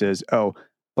 Jake notices, oh,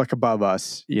 look above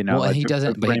us, you know. Well, and he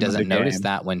doesn't notice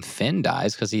that when Finn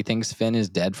dies, because he thinks Finn is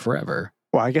dead forever.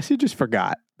 Well, I guess he just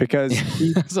forgot, because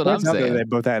that's what I'm saying. They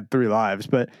both had 3 lives,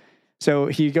 but so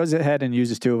he goes ahead and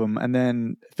uses 2 of them, and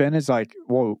then Finn is like,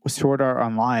 whoa, Sword Art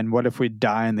Online, what if we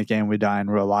die in the game, we die in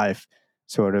real life?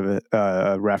 Sort of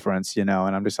a reference, you know,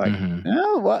 and I'm just like,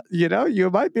 oh, what, you know, you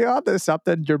might be onto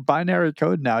something. Your binary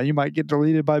code now, you might get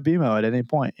deleted by BMO at any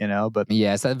point, you know. But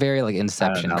yeah, it's that very like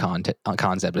Inception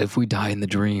concept. If we die in the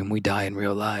dream, we die in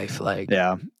real life. Like,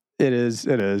 yeah, it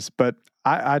is. But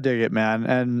I dig it, man.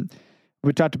 And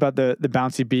we talked about the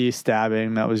bouncy bee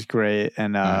stabbing. That was great.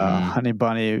 And Honey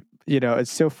Bunny, you know,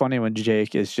 it's so funny when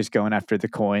Jake is just going after the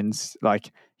coins.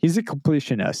 Like, he's a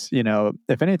completionist, you know.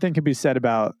 If anything can be said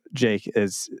about Jake,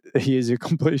 is he is a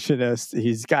completionist.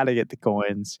 He's got to get the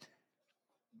coins.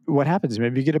 What happens?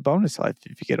 Maybe you get a bonus life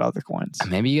if you get all the coins.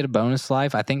 Maybe you get a bonus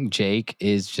life. I think Jake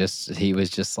he was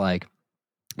just like,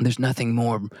 there's nothing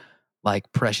more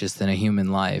like precious than a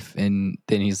human life. And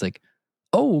then he's like,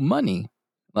 oh, money.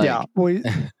 Like, yeah, well,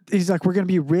 he's like, we're going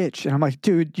to be rich. And I'm like,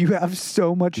 dude, you have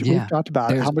so much. Yeah, we've talked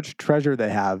about how much treasure they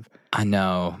have. I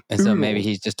know. And so maybe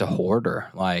he's just a hoarder.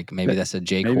 Like maybe that's a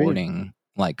Jake hoarding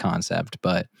like concept.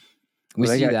 But we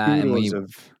see that.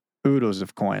 Oodles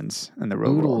of coins in the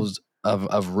real world.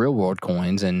 of real world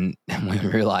coins, and we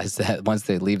realized that once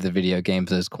they leave the video games,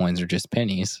 those coins are just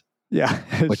pennies. Yeah,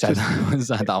 which I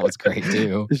thought was great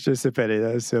too. It's just a penny.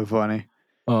 That was so funny.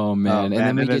 Oh man! And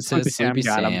then we get to Sleepy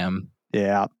Sam.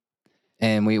 Yeah.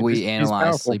 And we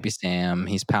analyze Sleepy Sam.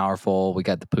 He's powerful. We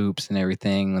got the poops and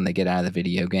everything when they get out of the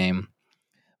video game.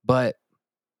 But,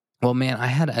 well, man, I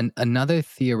had another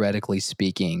theoretically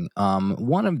speaking.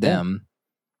 One of them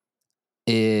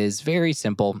is very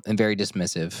simple and very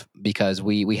dismissive because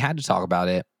we had to talk about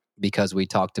it because we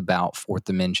talked about fourth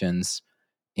dimensions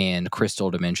and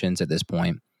crystal dimensions at this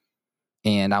point.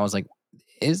 And I was like,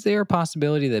 is there a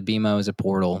possibility that BMO is a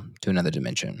portal to another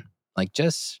dimension? Like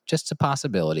just a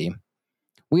possibility.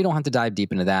 We don't have to dive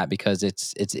deep into that because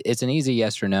it's an easy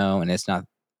yes or no, and it's not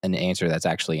an answer that's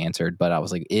actually answered. But I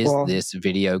was like, is this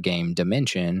video game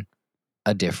dimension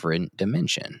a different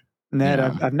dimension? Ned,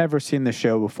 I've never seen the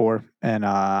show before, and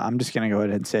I'm just gonna go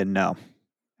ahead and say no.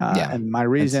 And my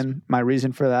reason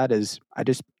for that is I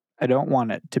don't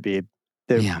want it to be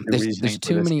there's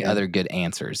too many other good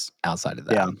answers outside of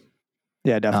that.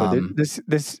 Yeah, definitely.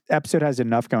 This episode has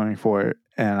enough going for it,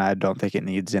 and I don't think it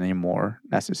needs any more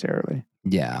necessarily.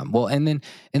 Yeah, well, and then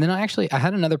I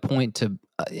had another point to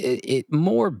it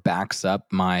more backs up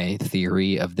my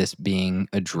theory of this being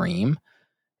a dream.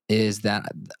 Is that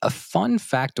a fun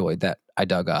factoid that I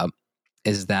dug up?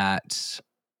 Is that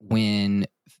when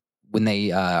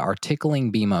they are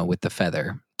tickling BMO with the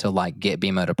feather to like get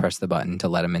BMO to press the button to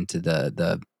let him into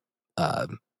the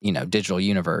digital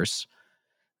universe,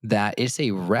 that it's a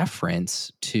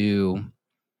reference to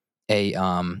a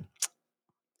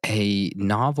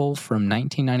novel from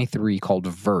 1993 called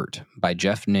Vert by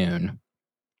Jeff Noon,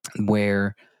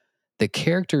 where the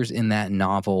characters in that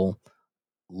novel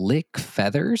lick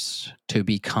feathers to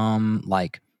become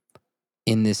like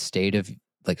in this state of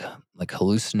like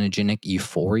hallucinogenic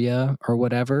euphoria or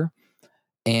whatever.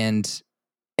 And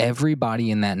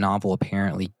everybody in that novel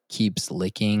apparently keeps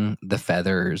licking the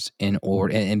feathers in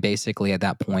order. And basically at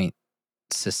that point,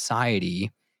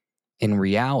 society in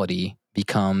reality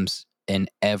becomes an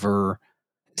ever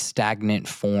stagnant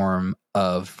form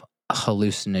of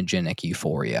hallucinogenic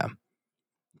euphoria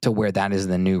to where that is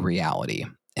the new reality.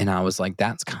 And I was like,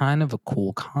 that's kind of a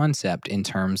cool concept in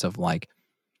terms of like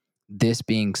this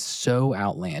being so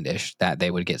outlandish that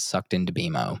they would get sucked into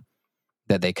BMO,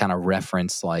 that they kind of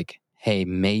reference like, hey,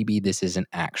 maybe this isn't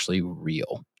actually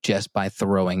real just by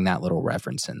throwing that little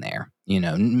reference in there. You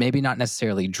know, maybe not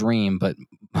necessarily dream, but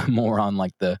more on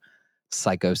like the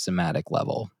psychosomatic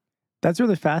level. That's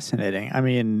really fascinating. I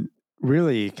mean,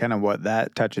 really kind of what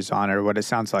that touches on, or what it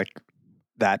sounds like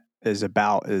that is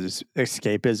about, is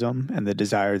escapism and the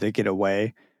desire to get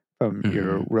away from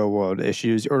your real world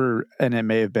issues. And it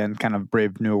may have been kind of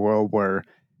Brave New World where,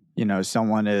 you know,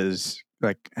 someone is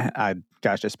like,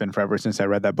 it's been forever since I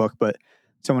read that book, but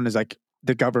someone is like,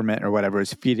 the government or whatever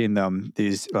is feeding them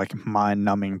these like mind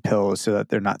numbing pills so that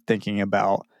they're not thinking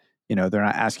about, you know, they're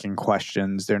not asking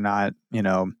questions. They're not, you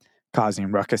know, causing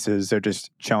ruckuses. They're just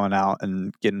chilling out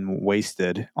and getting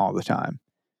wasted all the time.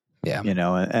 Yeah. You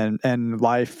know, and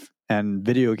life and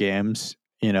video games,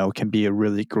 you know, can be a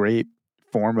really great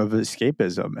form of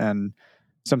escapism. And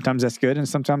sometimes that's good and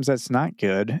sometimes that's not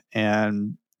good.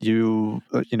 And you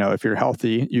know, if you're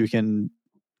healthy, you can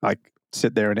like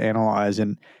sit there and analyze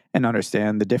and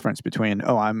understand the difference between,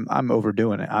 I'm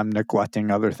overdoing it, I'm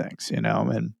neglecting other things, you know,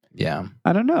 and yeah,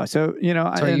 I don't know. So, you know,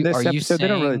 in this episode, they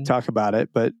don't really talk about it,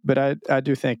 but I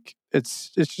do think it's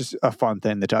just a fun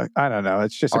thing to talk. I don't know.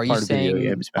 It's just a part of video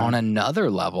games. On another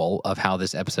level of how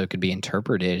this episode could be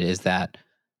interpreted is that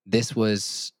this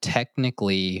was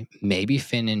technically maybe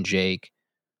Finn and Jake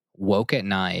woke at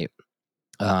night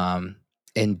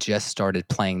and just started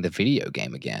playing the video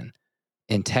game again.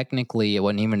 And technically, it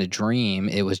wasn't even a dream.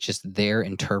 It was just their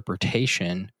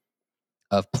interpretation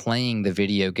of playing the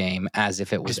video game as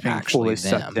if it was actually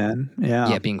them. Sucked in.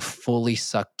 Yeah, being fully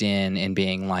sucked in and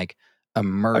being like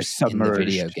immersed in the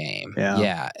video game.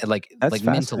 Like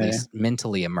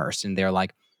mentally immersed. And they're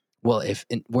like, well, if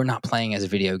we're not playing as a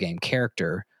video game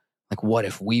character, like what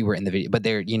if we were in the video? But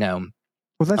they're, you know,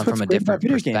 well, that's what's great about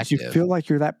video games. You feel like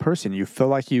you're that person. You feel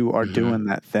like you are doing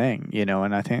that thing, you know.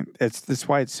 And I think that's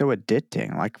why it's so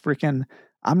addicting. Like freaking,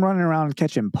 I'm running around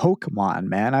catching Pokemon,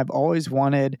 man. I've always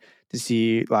wanted to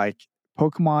see like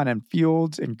Pokemon and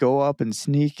fields and go up and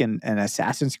sneak and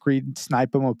Assassin's Creed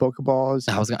snipe them with Pokeballs.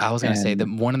 I was gonna say that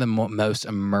one of the most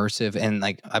immersive, and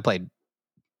like I played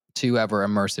 2 ever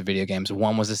immersive video games.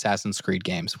 One was Assassin's Creed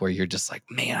games where you're just like,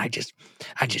 man, I just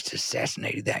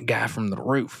assassinated that guy from the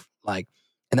roof, like.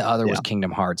 And the other was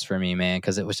Kingdom Hearts for me, man,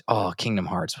 because it was Kingdom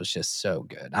Hearts was just so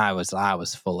good. I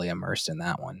was fully immersed in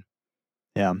that one.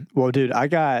 Yeah. Well, dude,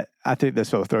 I think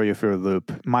this will throw you through a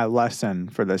loop. My lesson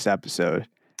for this episode,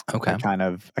 Okay. I kind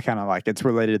of like, it's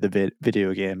related to the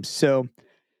video games. So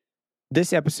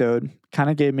this episode kind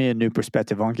of gave me a new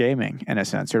perspective on gaming in a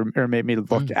sense, or made me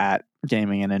look at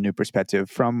gaming in a new perspective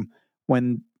from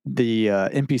when the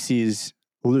NPCs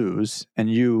lose and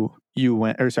you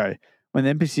win, or sorry, when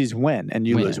the NPCs win and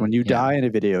you lose, when you die in a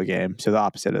video game. So the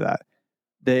opposite of that,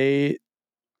 they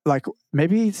like,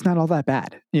 maybe it's not all that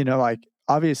bad, like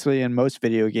obviously in most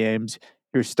video games,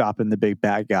 you're stopping the big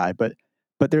bad guy, but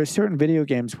there are certain video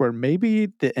games where maybe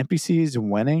the NPCs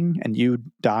winning and you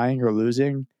dying or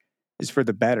losing is for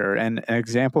the better. And an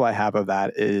example I have of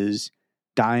that is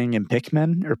dying in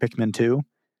Pikmin or Pikmin 2,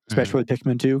 especially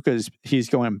Pikmin 2, because he's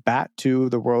going back to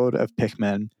the world of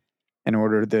Pikmin in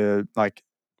order to like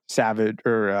savage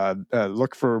or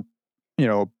look for,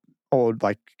 old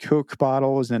like Coke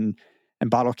bottles and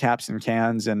bottle caps and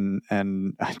cans and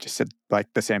I just said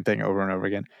like the same thing over and over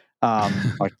again.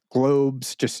 Like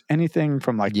globes, just anything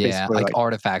from like basically like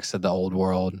artifacts of the old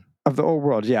world. Of the old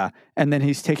world, yeah. And then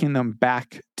he's taking them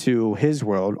back to his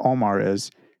world, Olmar is,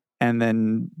 and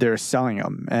then they're selling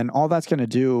them. And all that's going to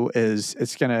do is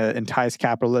it's going to entice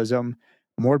capitalism.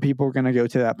 More people are going to go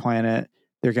to that planet.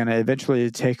 They're going to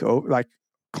eventually take over, like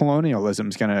colonialism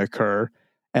is going to occur,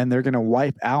 and they're going to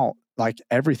wipe out like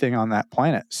everything on that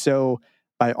planet. So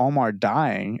by Olmar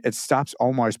dying, it stops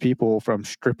Olmar's people from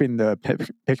stripping the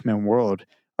Pikmin world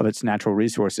of its natural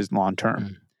resources long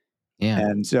term. Yeah.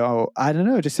 And so I don't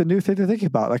know, just a new thing to think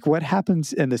about. Like what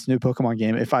happens in this new Pokemon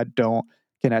game if I don't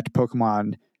connect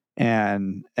Pokemon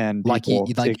and like people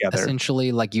like together?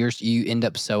 Essentially, like you end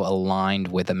up so aligned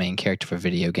with the main character for a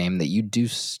video game that you do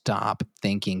stop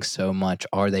thinking so much,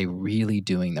 are they really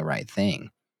doing the right thing?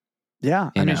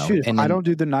 Yeah. I mean, shoot, if I don't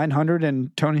do the 900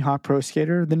 and Tony Hawk Pro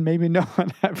Skater, then maybe no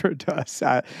one ever does.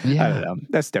 I don't know.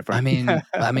 That's different.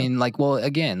 I mean, like, well,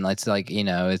 again, it's like,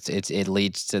 it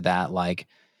leads to that like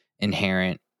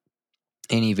inherent,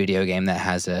 any video game that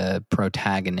has a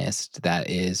protagonist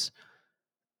that is,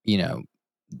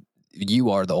 you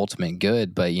are the ultimate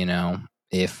good, but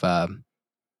if I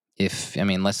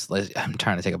mean, let's I'm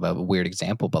trying to take up a weird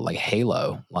example, but like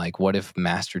Halo, like what if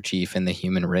Master Chief and the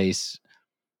human race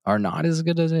are not as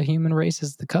good as a human race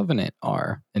as the Covenant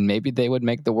are, and maybe they would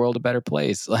make the world a better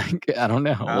place. Like I don't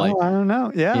know, I don't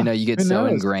know. Yeah, you get so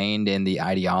ingrained in the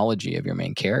ideology of your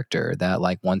main character that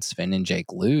like once Finn and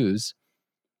Jake lose,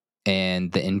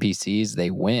 and the NPCs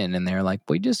they win, and they're like,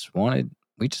 we just wanted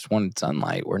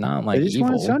sunlight. We're not like they just evil.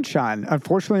 wanted sunshine.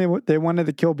 Unfortunately, they wanted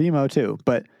to kill BMO too,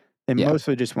 but they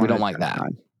mostly just wanted. We don't like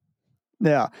sunshine.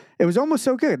 Yeah, it was almost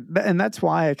so good, and that's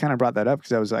why I kind of brought that up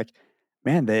because I was like,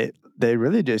 man, they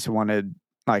really just wanted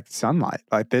like sunlight.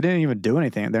 Like they didn't even do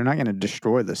anything. They're not going to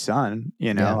destroy the sun.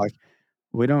 Like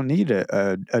we don't need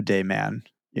a day man.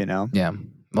 Yeah.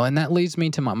 Well, and that leads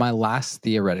me to my last,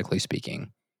 theoretically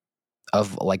speaking,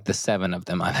 of like the 7 of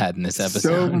them I've had in this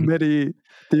episode. So many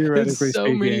theoretically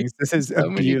speaking. This is so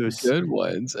abuse. Many good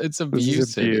ones. It's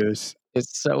abusive.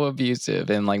 It's so abusive.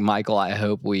 And like Michael, I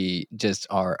hope we just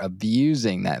are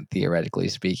abusing that theoretically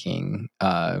speaking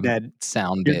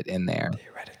sound bit in there.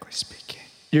 Theoretically speaking.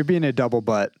 You're being a double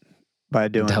butt by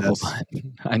doing double this. Butt.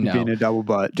 I know. You're being a double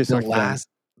butt. Just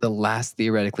the last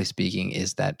theoretically speaking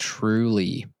is that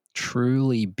truly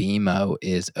BMO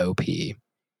is OP.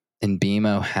 And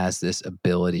BMO has this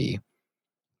ability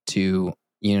to,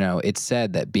 it's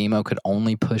said that BMO could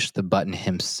only push the button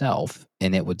himself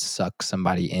and it would suck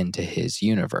somebody into his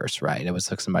universe, right? It would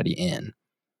suck somebody in.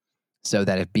 So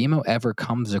that if BMO ever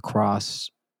comes across,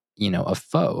 a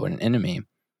foe, an enemy,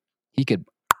 he could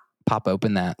pop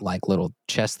open that like little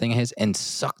chest thing of his and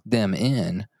suck them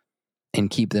in and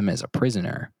keep them as a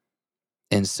prisoner.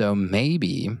 And so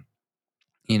maybe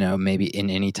in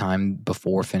any time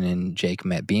before Finn and Jake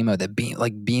met BMO, that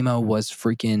BMO was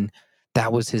freaking,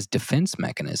 that was his defense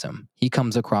mechanism. He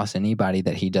comes across anybody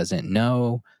that he doesn't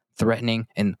know, threatening,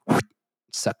 and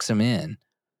sucks him in.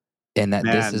 And that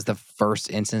this is the first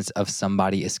instance of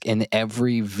somebody in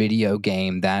every video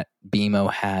game that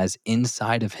BMO has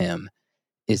inside of him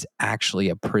is actually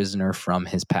a prisoner from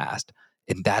his past.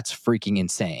 And that's freaking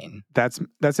insane. That's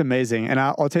amazing. And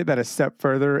I'll take that a step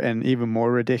further and even more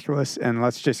ridiculous. And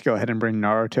let's just go ahead and bring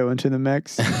Naruto into the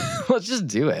mix. Let's just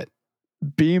do it.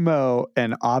 BMO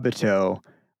and Obito,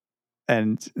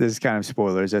 and this is kind of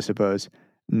spoilers, I suppose,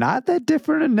 not that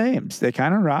different in names. They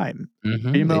kind of rhyme.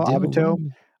 BMO, Obito.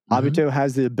 Obito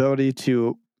has the ability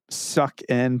to suck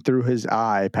in through his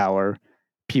eye power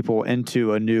people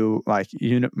into a new like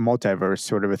multiverse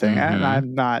sort of a thing.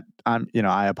 And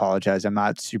I apologize. I'm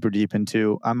not super deep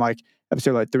into, I'm like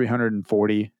episode like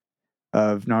 340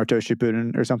 of Naruto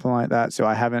Shippuden or something like that. So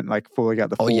I haven't like fully got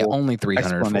the full only 340.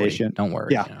 explanation. Don't worry.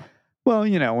 Yeah. Well,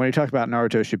 when you talk about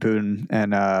Naruto Shippuden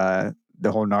and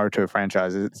the whole Naruto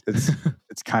franchise,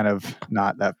 it's kind of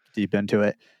not that deep into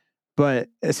it. But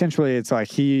essentially, it's like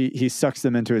he sucks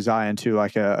them into his eye into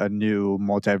like a new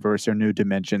multiverse or new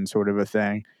dimension sort of a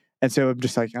thing. And so I'm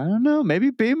just like, I don't know,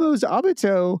 maybe BMO's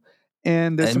Obito,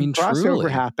 and there's some crossover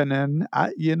truly happening.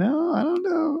 I don't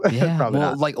know. Yeah,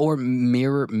 well, not. Or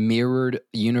mirrored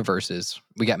universes.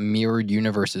 We got mirrored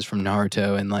universes from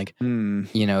Naruto, and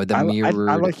the mirrored.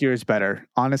 I like yours better,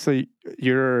 honestly.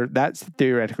 That's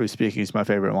theoretically speaking is my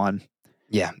favorite one.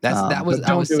 Yeah, I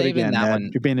was saving that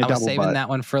one. You're being a double butt. I was saving that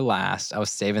one for last.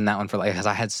 Because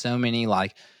I had so many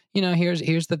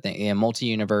here's the thing. Yeah,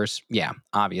 multi-universe. Yeah,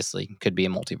 obviously could be a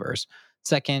multiverse.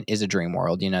 Second is a dream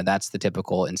world. That's the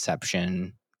typical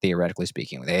Inception, theoretically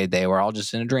speaking. They were all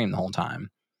just in a dream the whole time.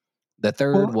 The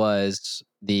third was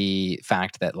the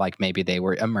fact that maybe they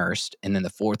were immersed, and then the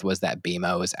fourth was that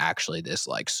BMO is actually this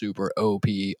super OP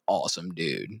awesome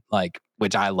dude,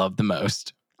 which I love the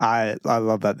most. I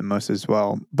love that the most as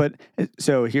well. But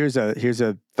so here's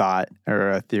a thought,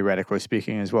 or theoretically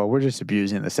speaking as well. We're just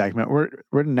abusing the segment.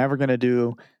 We're never gonna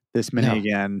do this many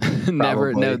again.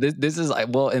 Never. No. This is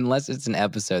unless it's an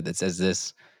episode that says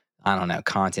this. I don't know.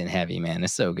 Content heavy, man.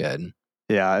 It's so good.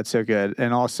 Yeah, it's so good.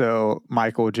 And also,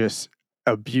 Michael just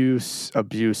abuse the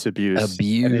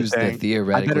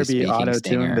theoretically I better be speaking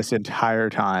auto-tuned this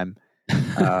entire time.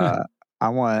 I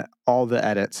want all the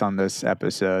edits on this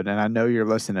episode, and I know you're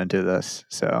listening to this.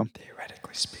 So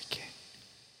theoretically speaking,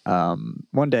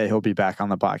 one day he'll be back on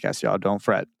the podcast, y'all. Don't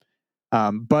fret.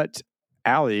 But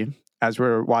Allie, as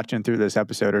we're watching through this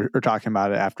episode or talking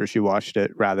about it after she watched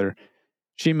it, rather,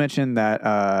 she mentioned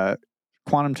that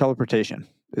quantum teleportation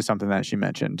is something that she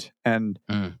mentioned. And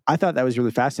I thought that was really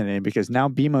fascinating because now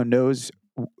BMO knows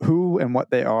who and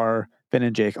what they are, Finn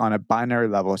and Jake, on a binary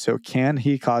level. So can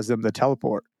he cause them to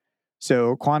teleport?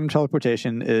 So quantum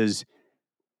teleportation is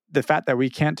the fact that we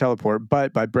can't teleport,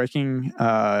 but by breaking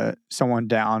someone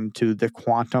down to the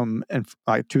quantum and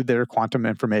to their quantum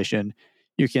information,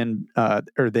 you can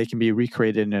or they can be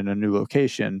recreated in a new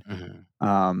location.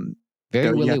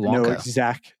 Very Willy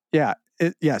Wonka.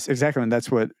 Yes, exactly. And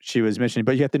that's what she was mentioning.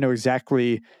 But you have to know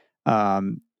exactly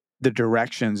the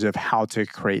directions of how to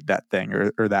create that thing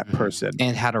or that person,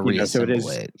 and how to reassemble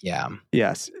it. Yeah.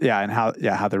 Yes. Yeah. And how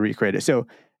to recreate it. So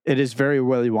it is very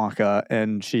Willy Wonka,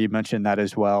 and she mentioned that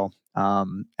as well.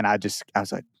 And I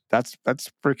was like, that's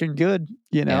freaking good.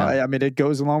 I mean, it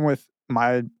goes along with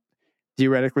my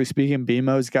theoretically speaking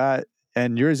BMO's got,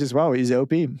 and yours as well. He's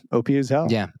OP as hell.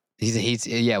 Yeah. He's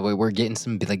we're getting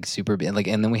some super and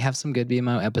then we have some good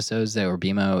BMO episodes where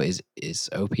BMO is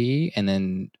OP, and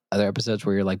then other episodes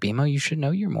where you're like, BMO, you should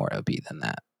know you're more OP than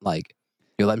that.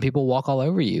 You're letting people walk all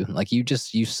over you.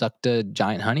 You sucked a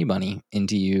giant honey bunny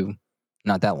into you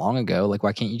not that long ago.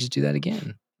 Why can't you just do that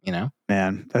again?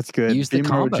 Man, that's good. Use the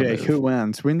combo Jake, move. who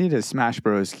wins? We need a Smash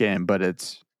Bros game, but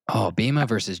it's BMO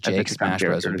versus Jake Smash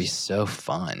Bros would be so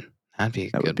fun. That'd be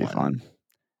a good one. Fun.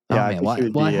 Yeah,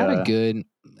 man. I had a good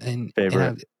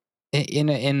favorite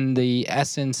in the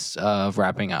essence of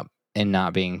wrapping up and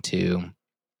not being too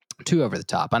over the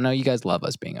top. I know you guys love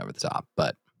us being over the top,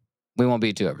 but we won't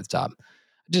be too over the top.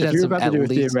 If you're about to do it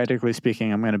theoretically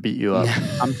speaking, I'm going to beat you up.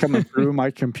 I'm coming through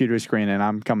my computer screen and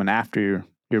I'm coming after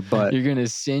your butt. You're going to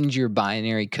send your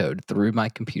binary code through my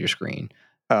computer screen.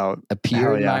 Oh,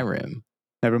 appear in my room.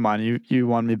 Never mind. You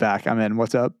won me back. I'm in.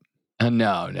 What's up?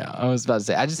 No. I was about to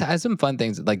say, I just had some fun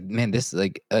things. This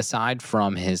aside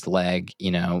from his leg,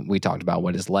 we talked about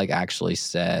what his leg actually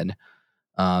said,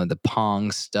 the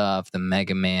Pong stuff, the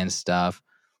Mega Man stuff.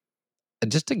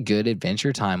 Just a good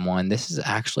Adventure Time one. This is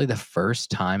actually the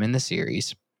first time in the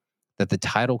series that the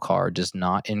title card does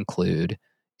not include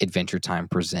Adventure Time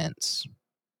Presents.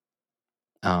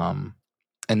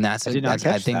 And I think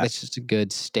that's just a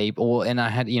good staple. And I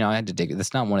had to dig it.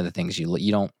 That's not one of the things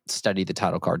you don't study the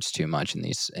title cards too much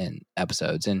in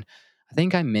episodes. And I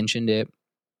think I mentioned it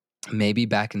maybe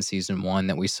back in season 1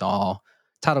 that we saw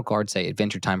title cards say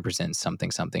Adventure Time Presents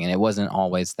something, and it wasn't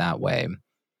always that way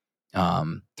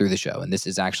through the show. And this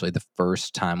is actually the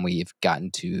first time we've gotten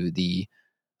to the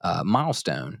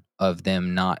milestone of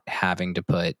them not having to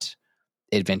put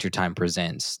Adventure Time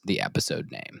Presents the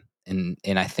episode name. And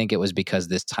I think it was because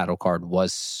this title card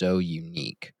was so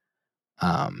unique.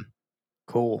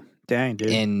 Cool. Dang, dude.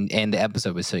 And the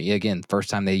episode was again, first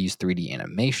time they used 3D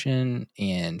animation,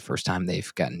 and first time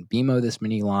they've gotten BMO this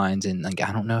many lines. And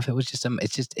I don't know if it was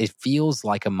it feels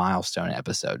like a milestone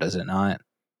episode, does it not?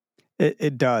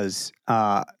 It does.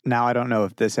 Now I don't know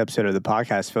if this episode of the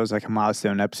podcast feels like a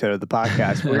milestone episode of the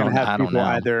podcast. We're gonna have I don't people know.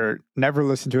 either never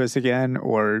listen to us again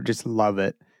or just love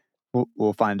it.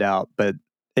 We'll find out. But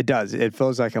it does. It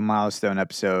feels like a milestone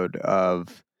episode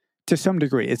to some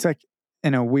degree. It's like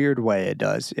in a weird way. It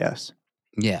does. Yes.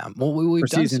 Yeah. Well, we've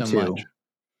done so season 2. much.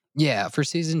 Yeah, for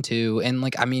season 2, and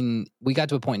like I mean, we got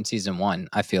to a point in season 1.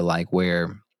 I feel like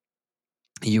where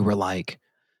you were like,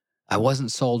 I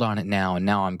wasn't sold on it now, and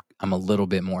now I'm a little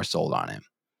bit more sold on it.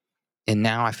 And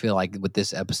now I feel like with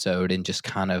this episode and just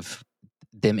kind of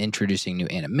them introducing new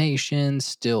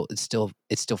animations, it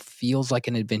still feels like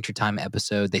an Adventure Time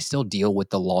episode. They still deal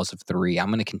with the laws of 3. I'm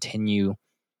going to continue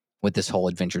with this whole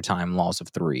Adventure Time laws of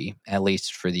 3, at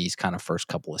least for these kind of first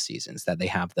couple of seasons, that they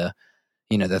have the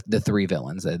 3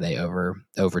 villains that they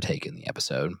overtake in the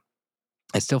episode.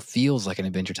 It still feels like an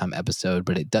Adventure Time episode,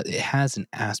 but it has an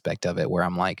aspect of it where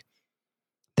I'm like,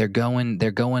 they're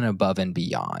going above and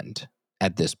beyond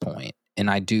at this point. And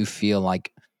I do feel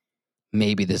like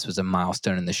maybe this was a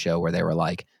milestone in the show where they were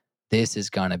like, this is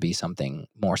going to be something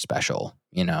more special,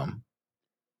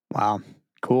 Wow.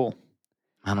 Cool.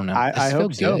 I don't know. I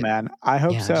hope so, man. I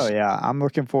hope so. just- Yeah. I'm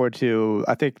looking forward to,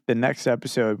 I think the next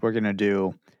episode we're going to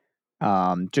do,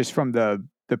 just from the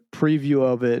preview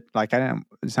of it, like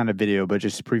it's not a video, but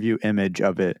just a preview image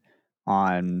of it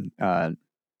on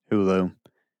Hulu.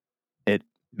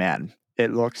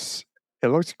 It looks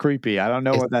creepy. I don't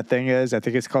know what that thing is. I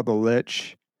think it's called the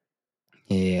Lich.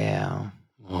 Yeah.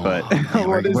 But man,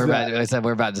 what is we're that?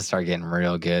 we're about to start getting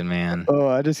real good, man. Oh,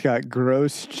 I just got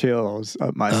gross chills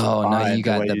up my spine. Oh no, you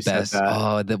got way the you said best. that.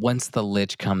 Oh, once the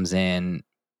Lich comes in,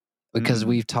 because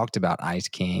we've talked about Ice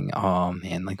King. Oh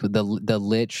man, like the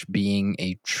Lich being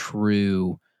a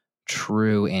true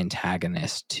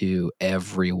antagonist to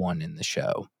everyone in the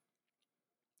show,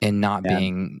 and not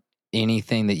being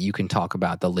anything that you can talk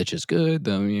about. The Lich is good.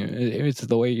 It's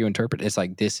the way you interpret it. It's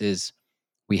like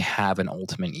we have an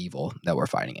ultimate evil that we're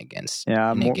fighting against.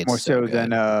 Yeah, and more so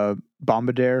than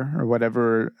Bombardier or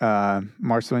whatever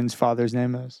Marceline's father's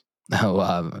name is.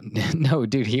 No,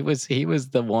 dude, he was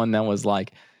the one that was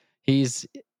like,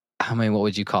 what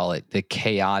would you call it? The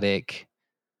chaotic.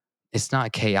 It's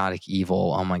not chaotic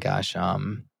evil. Oh my gosh.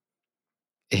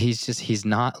 He's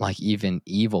not like even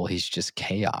evil. He's just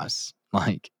chaos.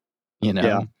 Like,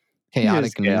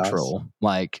 chaotic neutral. Chaos.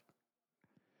 Like,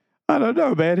 I don't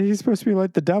know, man. He's supposed to be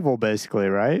like the devil, basically,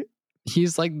 right?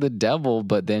 he's like the devil,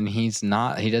 but then he's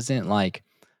not. He doesn't like.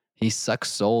 He sucks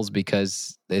souls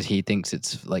because he thinks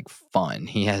it's like fun.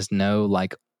 He has no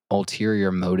like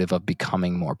ulterior motive of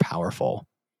becoming more powerful.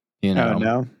 Oh,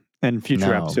 no. And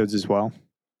future episodes as well.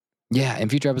 Yeah, in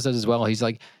future episodes as well. He's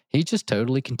just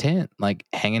totally content, like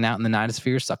hanging out in the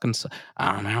Nightosphere,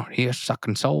 I'm out here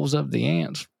sucking souls of the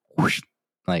ants. Whoosh.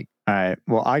 Like, all right.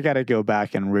 Well, I got to go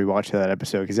back and rewatch that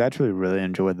episode because I actually really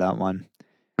enjoyed that one.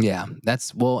 Yeah,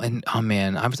 and oh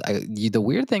man, the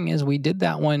weird thing is we did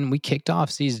that one. We kicked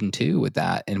off season 2 with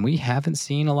that, and we haven't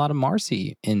seen a lot of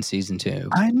Marcy in season 2.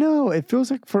 I know, it feels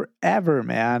like forever,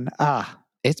 man.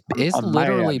 It's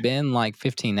literally been like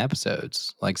 15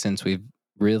 episodes, like since we've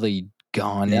really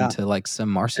gone into like some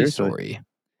Marcy story.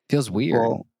 Feels weird.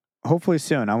 Well, hopefully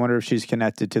soon. I wonder if she's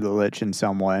connected to the Lich in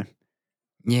some way.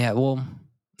 Yeah. Well,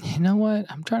 you know what?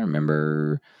 I'm trying to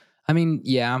remember. I mean,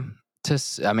 yeah.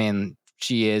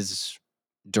 She is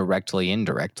directly,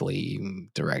 indirectly,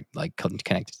 like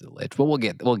connected to the Lich. But we'll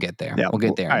get there. Yeah, we'll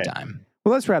get there in time.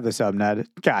 Well, let's wrap this up, Ned.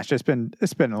 Gosh, it's been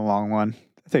a long one.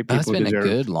 I think people It's been a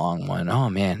good long one. Oh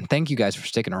man, thank you guys for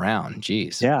sticking around.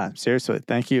 Jeez. Yeah, seriously,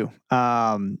 thank you,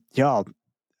 y'all.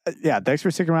 Yeah, thanks for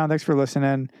sticking around. Thanks for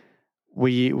listening.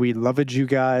 We loved you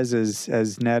guys,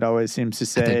 as Ned always seems to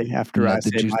say after I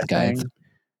say my thing.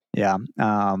 Yeah,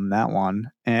 that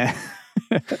one. And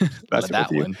that's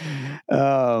that one.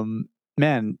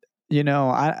 Man,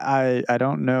 I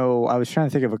don't know. I was trying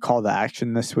to think of a call to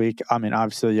action this week. I mean,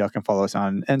 obviously, y'all can follow us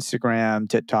on Instagram,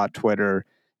 TikTok, Twitter.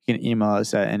 You can email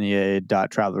us at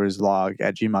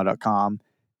nea.travelerslog@gmail.com.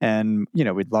 And,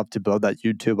 we'd love to build that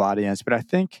YouTube audience. But I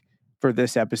think for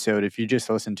this episode, if you just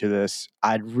listen to this,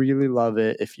 I'd really love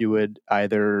it if you would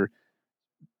either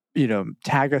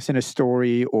tag us in a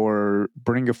story or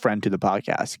bring a friend to the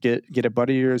podcast. Get a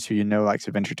buddy of yours who likes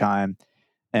Adventure Time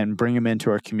and bring them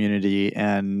into our community.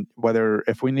 And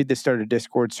if we need to start a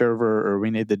Discord server or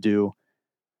we need to do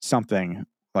something,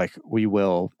 like we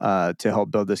will to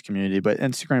help build this community. But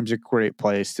Instagram's a great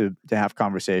place to have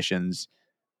conversations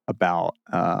about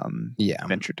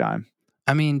Adventure Time.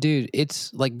 I mean, dude,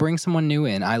 it's like bring someone new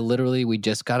in. We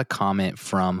just got a comment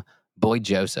from Boy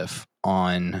Joseph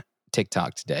on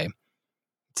TikTok today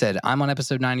said, I'm on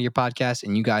episode 9 of your podcast,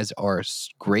 and you guys are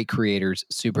great creators.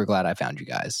 Super glad I found you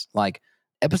guys. Like,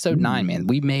 episode 9, man,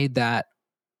 we made that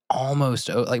almost,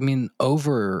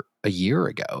 over a year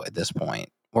ago at this point,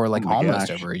 or like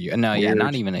almost over a year. No, weird. Yeah,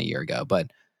 not even a year ago,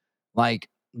 but like,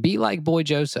 be like Boy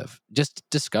Joseph. Just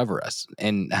discover us.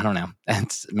 And I don't know.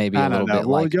 That's maybe a little bit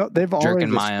like they've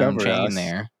jerking my own chain us.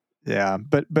 there. Yeah,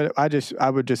 but I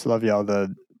would just love y'all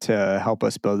to help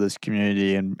us build this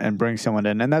community and bring someone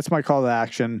in. And that's my call to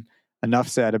action. Enough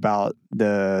said about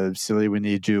the silly we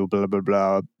need you, blah, blah,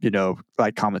 blah. You know,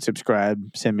 like, comment, subscribe,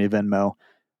 send me Venmo,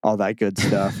 all that good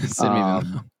stuff. Send me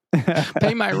Venmo.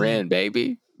 Pay my rent,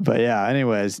 baby. But yeah,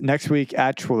 anyways, next week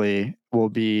actually will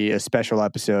be a special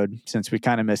episode since we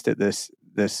kind of missed it this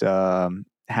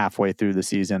halfway through the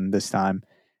season this time.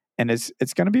 And it's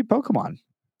going to be Pokemon.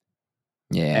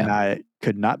 Yeah. And I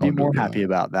could not be more happy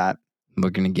about that. We're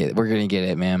gonna get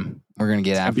it, man. We're gonna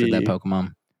get after that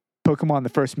Pokemon. Pokemon, the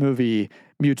first movie,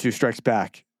 Mewtwo Strikes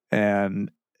Back,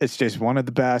 and it's just one of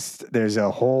the best. There's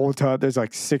a whole ton. There's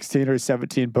like 16 or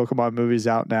 17 Pokemon movies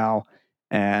out now,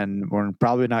 and we're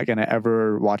probably not going to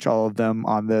ever watch all of them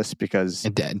on this because,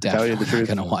 tell you the truth,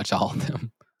 going to watch all of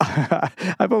them.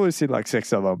 I've only seen like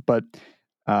 6 of them, but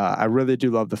I really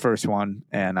do love the first one,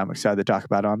 and I'm excited to talk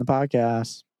about it on the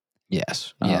podcast.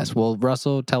 Yes. Well,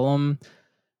 Russell, tell them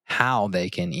how they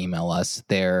can email us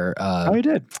their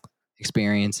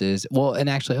experiences. Well, and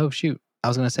actually, I was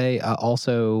going to say,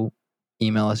 also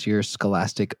email us your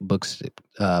Scholastic book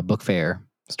fair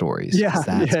stories.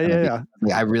 Yeah.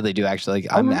 I really do actually.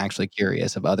 I'm actually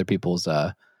curious of other people's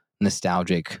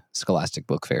nostalgic Scholastic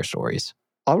book fair stories.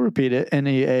 I'll repeat it: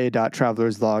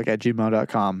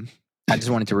 nea.travelerslog@gmail.com. I just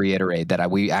wanted to reiterate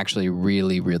that we actually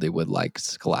really, really would like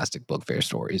Scholastic book fair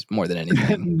stories more than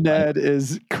anything. Ned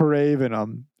is craving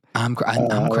them. I'm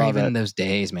craving those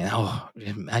days, man. Oh,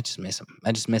 I just miss them.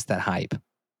 I just miss that hype.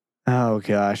 Oh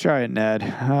gosh! All right, Ned.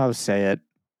 I'll say it.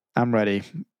 I'm ready.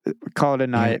 Call it a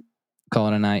night. Call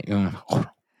it a night.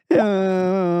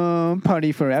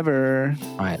 Party forever.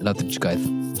 All right, love you guys.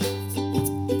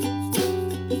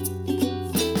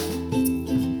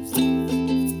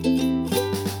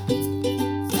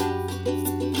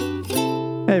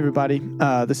 Hey everybody,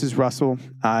 this is Russell.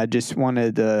 I just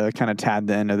wanted to kind of tag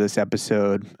the end of this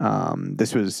episode.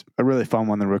 This was a really fun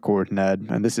one to record, Ned,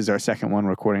 and this is our second one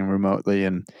recording remotely,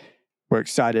 and we're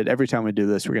excited. Every time we do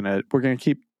this, we're gonna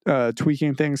keep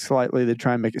tweaking things slightly to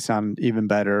try and make it sound even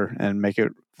better and make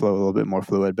it flow a little bit more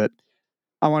fluid. But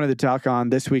I wanted to talk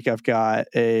on this week. I've got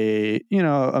a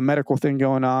medical thing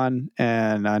going on,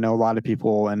 and I know a lot of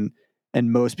people and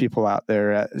most people out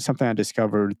there. Something I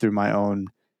discovered through my own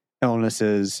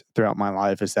illnesses throughout my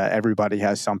life is that everybody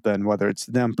has something, whether it's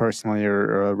them personally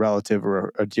or a relative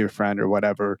or a dear friend or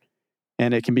whatever,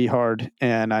 and it can be hard.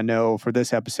 And I know for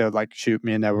this episode, me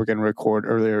and Ned were going to record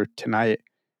earlier tonight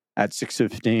at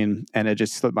 6:15, and it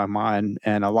just slipped my mind.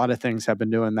 And a lot of things have been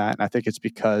doing that, and I think it's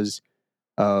because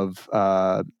of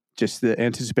just the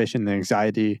anticipation, the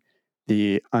anxiety,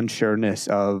 the unsureness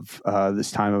of this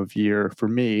time of year for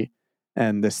me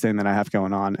and this thing that I have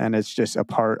going on. And it's just a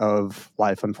part of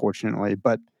life, unfortunately.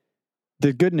 But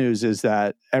the good news is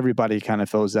that everybody kind of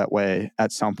feels that way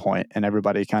at some point, and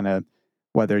everybody kind of,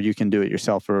 whether you can do it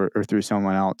yourself or through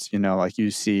someone else,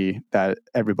 you see that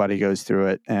everybody goes through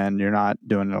it and you're not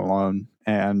doing it alone.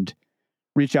 And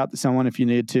reach out to someone if you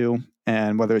need to.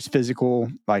 And whether it's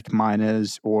physical, like mine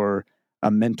is, or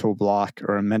a mental block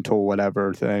or a mental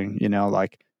whatever thing,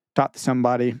 talk to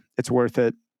somebody. It's worth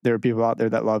it. There are people out there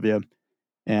that love you.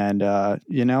 And,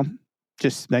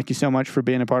 just thank you so much for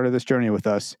being a part of this journey with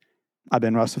us. I've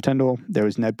been Russell Tyndall. There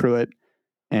was Ned Pruitt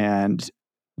and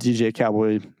DJ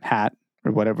Cowboy Hat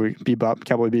or whatever,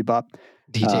 Cowboy Bebop.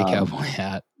 DJ Cowboy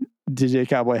Hat. DJ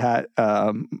Cowboy Hat.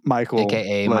 Michael.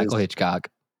 AKA Michael Hitchcock.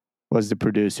 Was the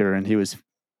producer, and he was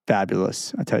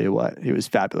fabulous. I tell you what, he was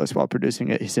fabulous while producing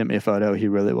it. He sent me a photo. He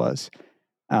really was.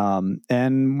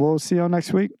 And we'll see y'all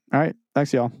next week. All right.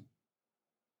 Thanks, y'all.